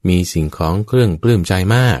มีสิ่งของเครื่องปลื้มใจ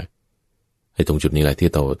มากไอ้ตรงจุดนี้แหละที่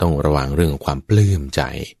เราต้องระวังเรื่องของความปลื้มใจ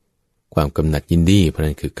ความกำหนัดยินดีเพราะ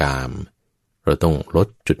นั้นคือกามเราต้องลด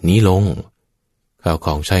จุดนี้ลงข้าวข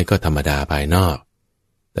องใช้ก็ธรรมดาภายนอก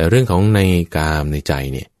แต่เรื่องของในกามในใจ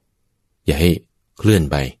เนี่ยอย่าให้เคลื่อน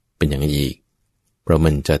ไปเป็นอย่างอีกเพราะมั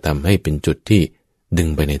นจะทำให้เป็นจุดที่ดึง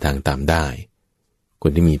ไปในทางต่ำได้ค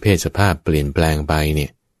นที่มีเพศสภาพเปลี่ยนแปลงไปเนี่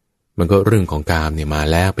ยมันก็เรื่องของกามเนี่ยมา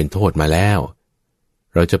แล้วเป็นโทษมาแล้ว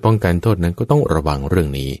เราจะป้องกันโทษนั้นก็ต้องระวังเรื่อง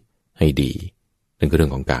นี้ให้ดีนั่นคือเรื่อ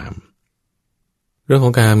งของกามเรื่องข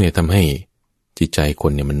องกามเนี่ยทำให้จิตใจค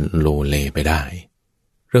นเนี่ยมันโลเลไปได้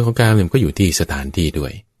เรื่องของกามเนี่ยก็อยู่ที่สถานที่ด้ว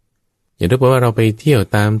ยอย่างที่บอกว่าเราไปเที่ยว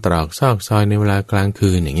ตามตรอกซอกซอยในเวลากลาง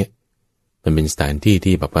คืนอย่างเงี้ยมันเป็นสถานที่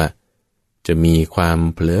ที่แบบว่าจะมีความ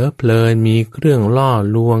เผลอเพลินมีเครื่องล่อ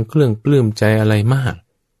ลวงเครื่องปลื้มใจอะไรมาก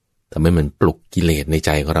ทำให้มันปลุกกิเลสในใจ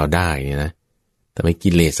ของเราได้เนี่ยนะทำให้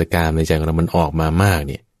กิเลสกามในใจของเรามันออกมามาก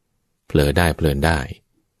เนี่ยเผลอได้เพลินได้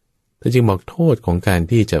แต่จึงบอกโทษของการ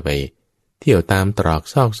ที่จะไปเที่ยวตามตรอก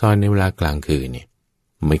ซอกซอยในเวลากลางคืนเนี่ย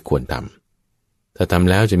ไม่ควรทำถ้าทำ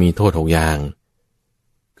แล้วจะมีโทษ6อย่าง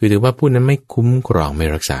คือถือว่าผู้นั้นไม่คุ้มครองไม่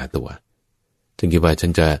รักษาตัวจึงคิดว่าฉั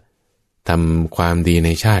นจะทำความดีใน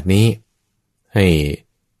ชาตินี้ให้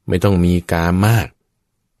ไม่ต้องมีกามมาก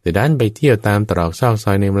แต่ด้านไปเที่ยวตามตรอกซอกซ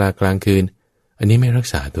อยในเวลากลางคืนอันนี้ไม่รัก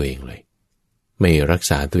ษาตัวเองเลยไม่รัก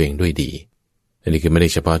ษาตัวเองด้วยดีอันนี้คือไม่ได้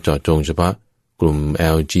เฉพาะเจาะจงเฉพาะกลุ่ม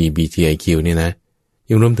LGBTIQ เนี่ยนะ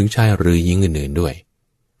ยังรวมถึงชายหรือหญิงอื่นๆด้วย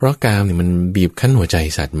เพราะกามเนี่ยมันบีบคั้นหัวใจ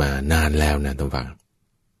สัตว์มานานแล้วนะท่านฟัง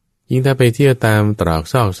ยิ่งถ้าไปเที่ยวตามตรอก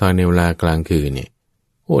ซอกซอยในเวลากลางคืนเนี่ย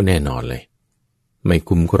โอ้แน่นอนเลยไม่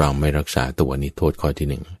คุ้มครองไม่รักษาตัวนี่โทษข้อที่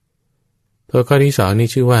1โทษข้อที่2นี่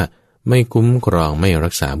ชื่อว่าไม่คุ้มครองไม่รั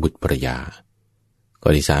กษาบุตรภรยาข้อ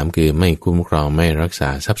ที่3คือไม่คุ้มครองไม่รักษา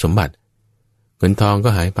ทรัพย์สมบัติเงินทองก็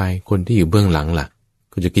หายไปคนที่อยู่เบื้องหลังล่ะ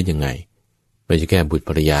ก็จะคิดยังไงไปจะแก้บุตร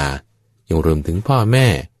ภรยายังรวมถึงพ่อแม่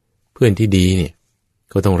เพื่อนที่ดีเนี่ย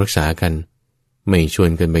ก็ต้องรักษากันไม่ชวน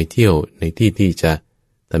กันไปเที่ยวในที่ที่จะ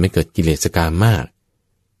ทำให้เกิดกิเลสกามมาก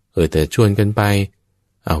แต่ชวนกันไป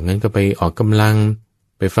เอางั้นก็ไปออกกำลัง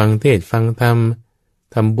ไปฟังเทศน์ฟังธรรม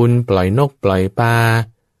ทำบุญปล่อยนกปล่อยปลา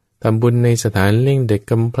ทำบุญในสถานเลี้ยงเด็ก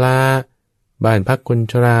กำพร้าบ้านพักคน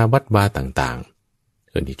ชราวัดวาต่าง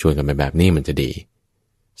ๆที่ชวนกันไปแบบนี้มันจะดี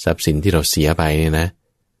ทรัพย์สินที่เราเสียไปเนี่ยนะ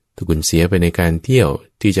ถ้าคุณเสียไปในการเที่ยว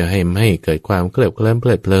ที่จะให้เกิดความเคลิบเคลิ้มเพ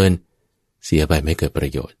ลิดเพลินเสียไปไม่เกิดปร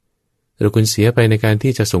ะโยชน์แต่คุณเสียไปในการ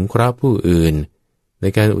ที่จะสงเคราะห์ผู้อื่นใน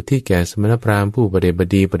การอุทิศแก่สมณพราหมณ์ผู้ปฏิบัติ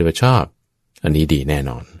ดีปฏิบัติชอบอันนี้ดีแน่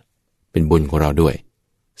นอนเป็นบุญของเราด้วย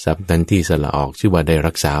ทรัพย์นั้นที่สละออกชื่อว่าได้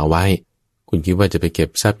รักษาไว้คุณคิดว่าจะไปเก็บ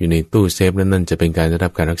ทรัพย์อยู่ในตู้เซฟนั่นจะเป็นการได้รั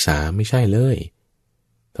บการรักษาไม่ใช่เลย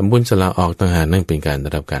ทำบุญสละออกต่างหากนั่นเป็นการได้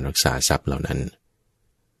รับการรักษาทรัพย์เหล่านั้น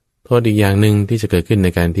โทษอีกอย่างหนึ่งที่จะเกิดขึ้นใน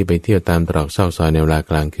การที่ไปเที่ยวตามตรอกซอกซอยในเวลา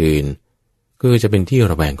กลางคืนก็คือจะเป็นที่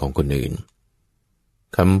ระแวงของคนอื่น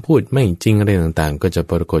คำพูดไม่จริงอะไรต่างๆก็จะ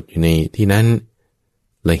ปรากฏอยู่ในที่นั้น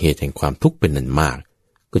และเหตุแห่งความทุกข์เป็นนันมาก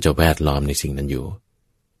ก็จะแวดล้อมในสิ่งนั้นอยู่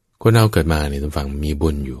คนเราเกิดมาเนี่ยต้องฟังมีบุ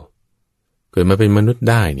ญอยู่เกิดมาเป็นมนุษย์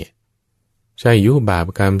ได้เนี่ยใช่ยุบาป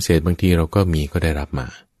กรรมเศษบางทีเราก็มีก็ได้รับมา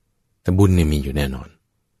แต่บุญเนี่ยมีอยู่แน่นอน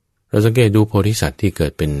เราสังเกตดูโพธิสัตว์ที่เกิ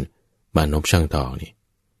ดเป็นมานพช่างทองนี่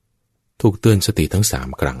ถูกเตือนสติทั้ง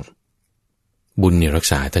3 ครั้งบุญเนี่ยรัก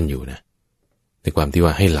ษาท่านอยู่นะในความที่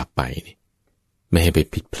ว่าให้หลับไปนี่ไม่ให้ไป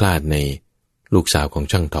ผิดพลาดในลูกสาวของ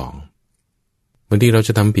ช่างทองบางทีเราจ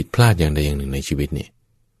ะทำผิดพลาดอย่างใดอย่างหนึ่งในชีวิตเนี่ย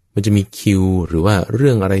มันจะมีคิวหรือว่าเรื่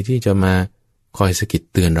องอะไรที่จะมาคอยสะกิด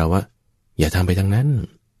เตือนเราว่าอย่าทำไปทางนั้น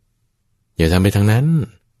อย่าทำไปทางนั้น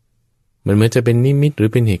มันเหมือนจะเป็นนิมิตหรือ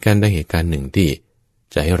เป็นเหตุการณ์ใดเหตุการณ์หนึ่งที่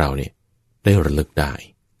จะให้เราเนี่ยได้ระลึกได้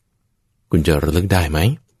คุณจะระลึกได้ไหม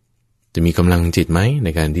จะมีกำลังจิตไหมใน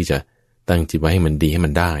การที่จะตั้งจิตไว้ให้มันดีให้มั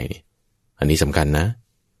นได้อันนี้สำคัญนะ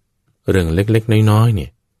เรื่องเล็กๆน้อยๆเนี่ย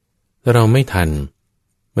ถ้าเราไม่ทัน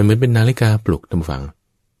มันเหมือนเป็นนาฬิกาปลุกท่านผู้ฟัง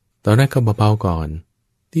ตอนแรกก็เบาๆก่อน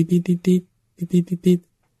ติดติดติดติดติดติดติดติด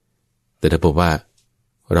แต่ถ้าบอกว่า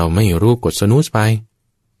เราไม่รู้กดสนูสไป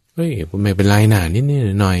เฮ้ยไม่เป็นไรนะนิด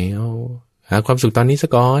หน่อยเอาหาความสุขตอนนี้สั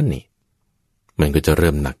กก่อนนี่มันก็จะเ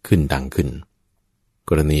ริ่มหนักขึ้นดังขึ้น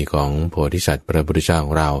กรณีของโพธิสัตว์พระพุทธเจ้าข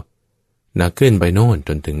องเราหนักขึ้นไปโน่นจ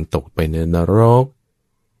นถึงตกไปในนรก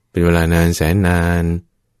เป็นเวลานานแสนนาน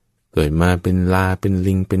เกิดมาเป็นลาเป็น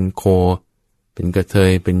ลิงเป็นโคเป็นกระเท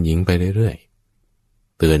ยเป็นหญิงไปเรื่อย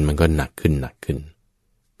ๆเตือนมันก็หนักขึ้น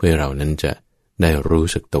เพื่อเรานั้นจะได้รู้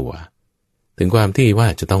สึกตัวถึงความที่ว่า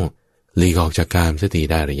จะต้องหลีกออกจากกามสักที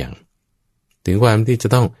ได้หรือยังถึงความที่จะ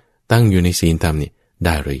ต้องตั้งอยู่ในศีลธรรมนี่ไ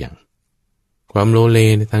ด้หรือยังความโลเล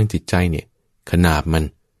ในทางจิตใจเนี่ยขนาบมัน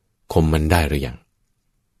ข่มมันได้หรือยัง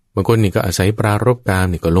บางคนนี่ก็อาศัยปรารภกาม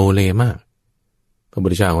นี่ก็โลเลมากพระพุท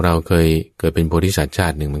ธเจ้าของเราเคยเกิดเป็นโพธิสัตว์ชา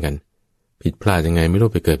ติหนึ่งเหมือนกันผิดพลาดยังไงไม่รู้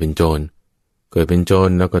ไปเกิดเป็นโจร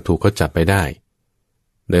แล้วก็ถูกเขาจับไปได้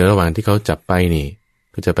ในระหว่างที่เขาจับไปนี่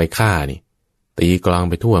ก็จะไปฆ่านี่ตีกลอง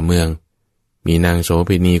ไปทั่วเมืองมีนางโสเภ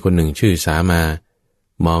ณีคนหนึ่งชื่อสามา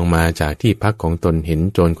มองมาจากที่พักของตนเห็น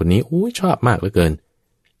โจรคนนี้ชอบมากเหลือเกิน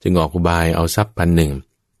จึงออกอุบายเอาทรัพย์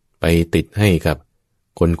1,000ไปติดให้กับ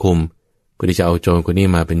คนคุมเพื่อที่จะเอาโจรคนนี้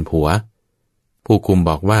มาเป็นผัวผู้คุม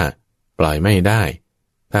บอกว่าปล่อยไม่ได้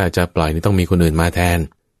ถ้าจะปล่อยนี่ต้องมีคนอื่นมาแทน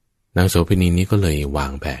นางโสเภณีนี้ก็เลยวา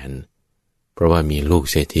งแผนเพราะว่ามีลูก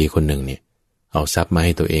เศรษฐีคนหนึ่งเนี่ยเอาทรัพย์มาใ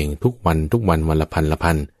ห้ตัวเองทุกวันวันละ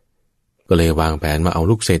พันก็เลยวางแผนมาเอา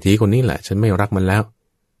ลูกเศรษฐีคนนี้แหละฉันไม่รักมันแล้ว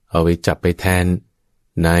เอาไปจับไปแทน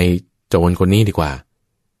นายโจรคนนี้ดีกว่า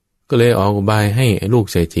ก็เลยออกอุบายให้ลูก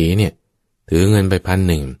เศรษฐีเนี่ยถือเงินไป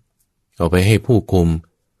1,000เอาไปให้ผู้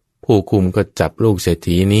คุมก็จับลูกเศรษ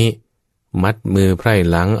ฐีนี้มัดมือไพร่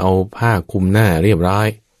หลังเอาผ้าคลุมหน้าเรียบร้อย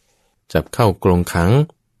จับเข้ากรงขัง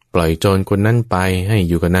ปล่อยโจรคนนั้นไปให้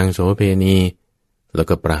อยู่กับนางโสเภณีแล้ว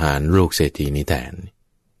ก็ประหารลูกเศรษฐีนี้แทน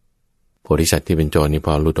โพธิสัตว์ที่เป็นโจรนี่พ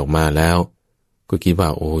อหลุดออกมาแล้วก็คิดว่า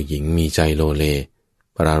หญิงมีใจโลเล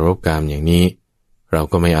ปรารภกามอย่างนี้เรา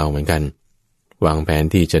ก็ไม่เอาเหมือนกันวางแผน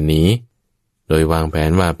ที่จะหนีโดยวางแผ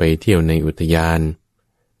นว่าไปเที่ยวในอุทยาน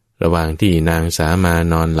ระหว่างที่นางสามา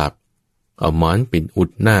นอนหลับเอาหมอนปิดอุด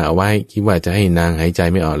หน้าเอาไว้คิดว่าจะให้นางหายใจ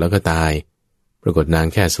ไม่ออกแล้วก็ตายปรากฏนาง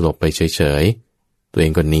แค่สลบไปเฉยๆตัวเอ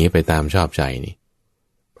งก็หนีไปตามชอบใจนี่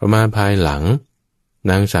พอมาภายหลัง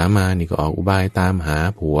นางสามานี่ก็ออกอุบายตามหา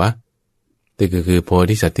ผัวแต่ก็คือโพ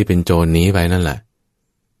ธิสัตว์ที่เป็นโจรหนีไปนั่นแหละ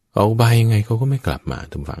ออกอุบายยังไงเขาก็ไม่กลับมา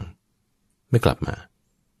ทุกฝังไม่กลับมา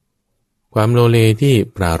ความโลเลที่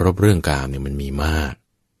ปรารภเรื่องกามเนี่ยมันมีมาก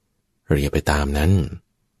เราอย่าไปตามนั้น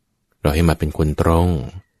เราให้มาเป็นคนตรง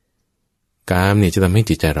กามเนี่ยจะทำให้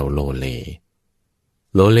จิตใจเราโลเ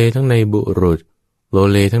ลทั้งในบุรุษโล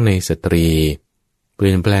เลทั้งในสตรีเป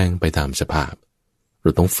ลี่ยนแปลงไปตามสภาพเร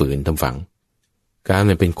าต้องฝืนทำฝังกามเ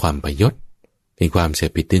นี่ยเป็นความพยศเป็นความเส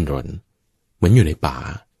พติดดิ้นรนเหมือนอยู่ในป่า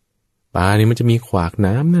ป่านี่มันจะมีขวาก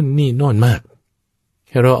น้ำนั่นนี่โน่นมากแ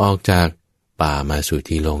ค่เราออกจากป่ามาสู่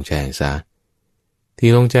ที่โล่งแจ้งซะที่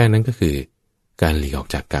โล่งแจ้งนั้นก็คือการหลีกออก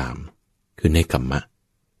จากกามคือเนกขัมมะ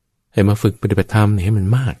ให้มาฝึกปฏิบัติธรรมให้มัน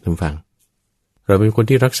มากท่านฟังเราเป็นคน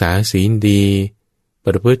ที่รักษาศีลดีป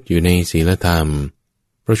ระพฤติอยู่ในศีลธรรม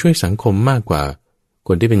เราช่วยสังคมมากกว่าค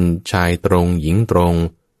นที่เป็นชายตรงหญิงตรง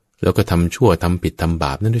แล้วก็ทำชั่วทำผิดทำบ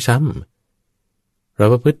าปนั่นด้วยซ้ำเรา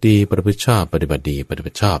ประพฤติดีประพฤติชอบปฏิบัติดีปฏิบั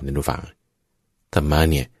ติชอบนั่นดูฟังธรรมะ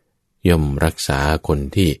เนี่ยย่อมรักษาคน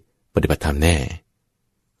ที่ปฏิบัติธรรมแน่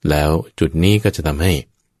แล้วจุดนี้ก็จะทำให้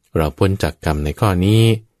เราพ้นจากกรรมในข้อนี้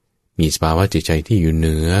มีสภาวะจิตใจที่อยู่เห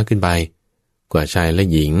นือขึ้นไปกว่าชายและ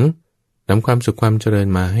หญิงนำความสุขความเจริญ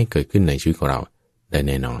มาให้เกิดขึ้นในชีวิตของเราได้แ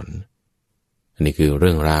น่นอนอันนี้คือเ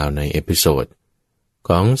รื่องราวในเอพิโซดข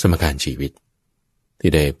องสมการชีวิต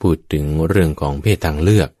ที่ได้พูดถึงเรื่องของเพศทางเ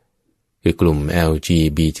ลือกคือกลุ่ม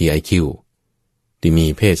LGBTIQ ที่มี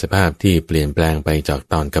เพศสภาพที่เปลี่ยนแปลงไปจาก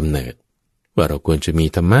ตอนกำเนิดว่าเราควรจะมี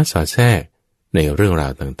ธรรมะสอดแทรกในเรื่องรา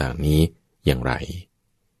วต่างๆนี้อย่างไร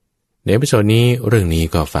ในเอพิโซดนี้เรื่องนี้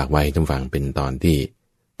ก็ฝากไว้ท่านฟังเป็นตอนที่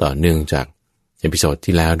ต่อเนื่องจากเอพิโซด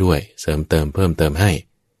ที่แล้วด้วยเสริมเติมเพิ่มเติมให้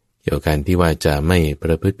เกี่ยวกันที่ว่าจะไม่ป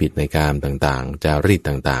ระพฤติผิดในกามต่างๆจารีต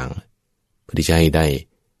ต่างๆเพื่อที่จะให้ได้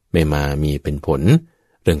ไม่มามีเป็นผล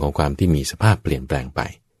เรื่องของความที่มีสภาพเปลี่ยนแปลงไป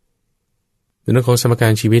ในเรื่องของสมกา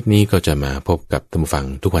รชีวิตนี้ก็จะมาพบกับท่านผู้ฟัง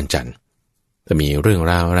ทุกวันจันทร์ถ้ามีเรื่อง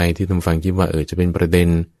ราวอะไรที่ท่านผู้ฟังคิดว่าจะเป็นประเด็น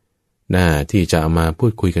หน้าที่จะเอามาพู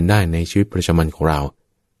ดคุยกันได้ในชีวิตประจำวันของเรา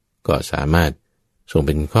ก็สามารถส่งเ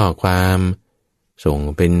ป็นข้อความส่ง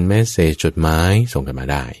เป็นเมสเสจจดหมายส่งกันมา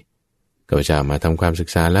ได้ก็จะมาทำความศึก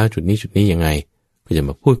ษาแล้วจุดนี้ยังไงก็จะม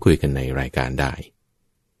าพูดคุยกันในรายการได้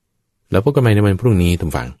แล้วพบกันใหม่ในวันพรุ่งนี้ท่าน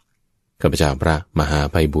ผู้ฟังข้าพเจ้าพระมหา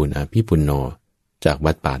ไพบูลย์อภิปุณโญจาก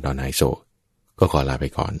วัดป่าดอนไฮโซก็ขอลาไป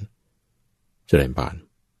ก่อนเจริญพร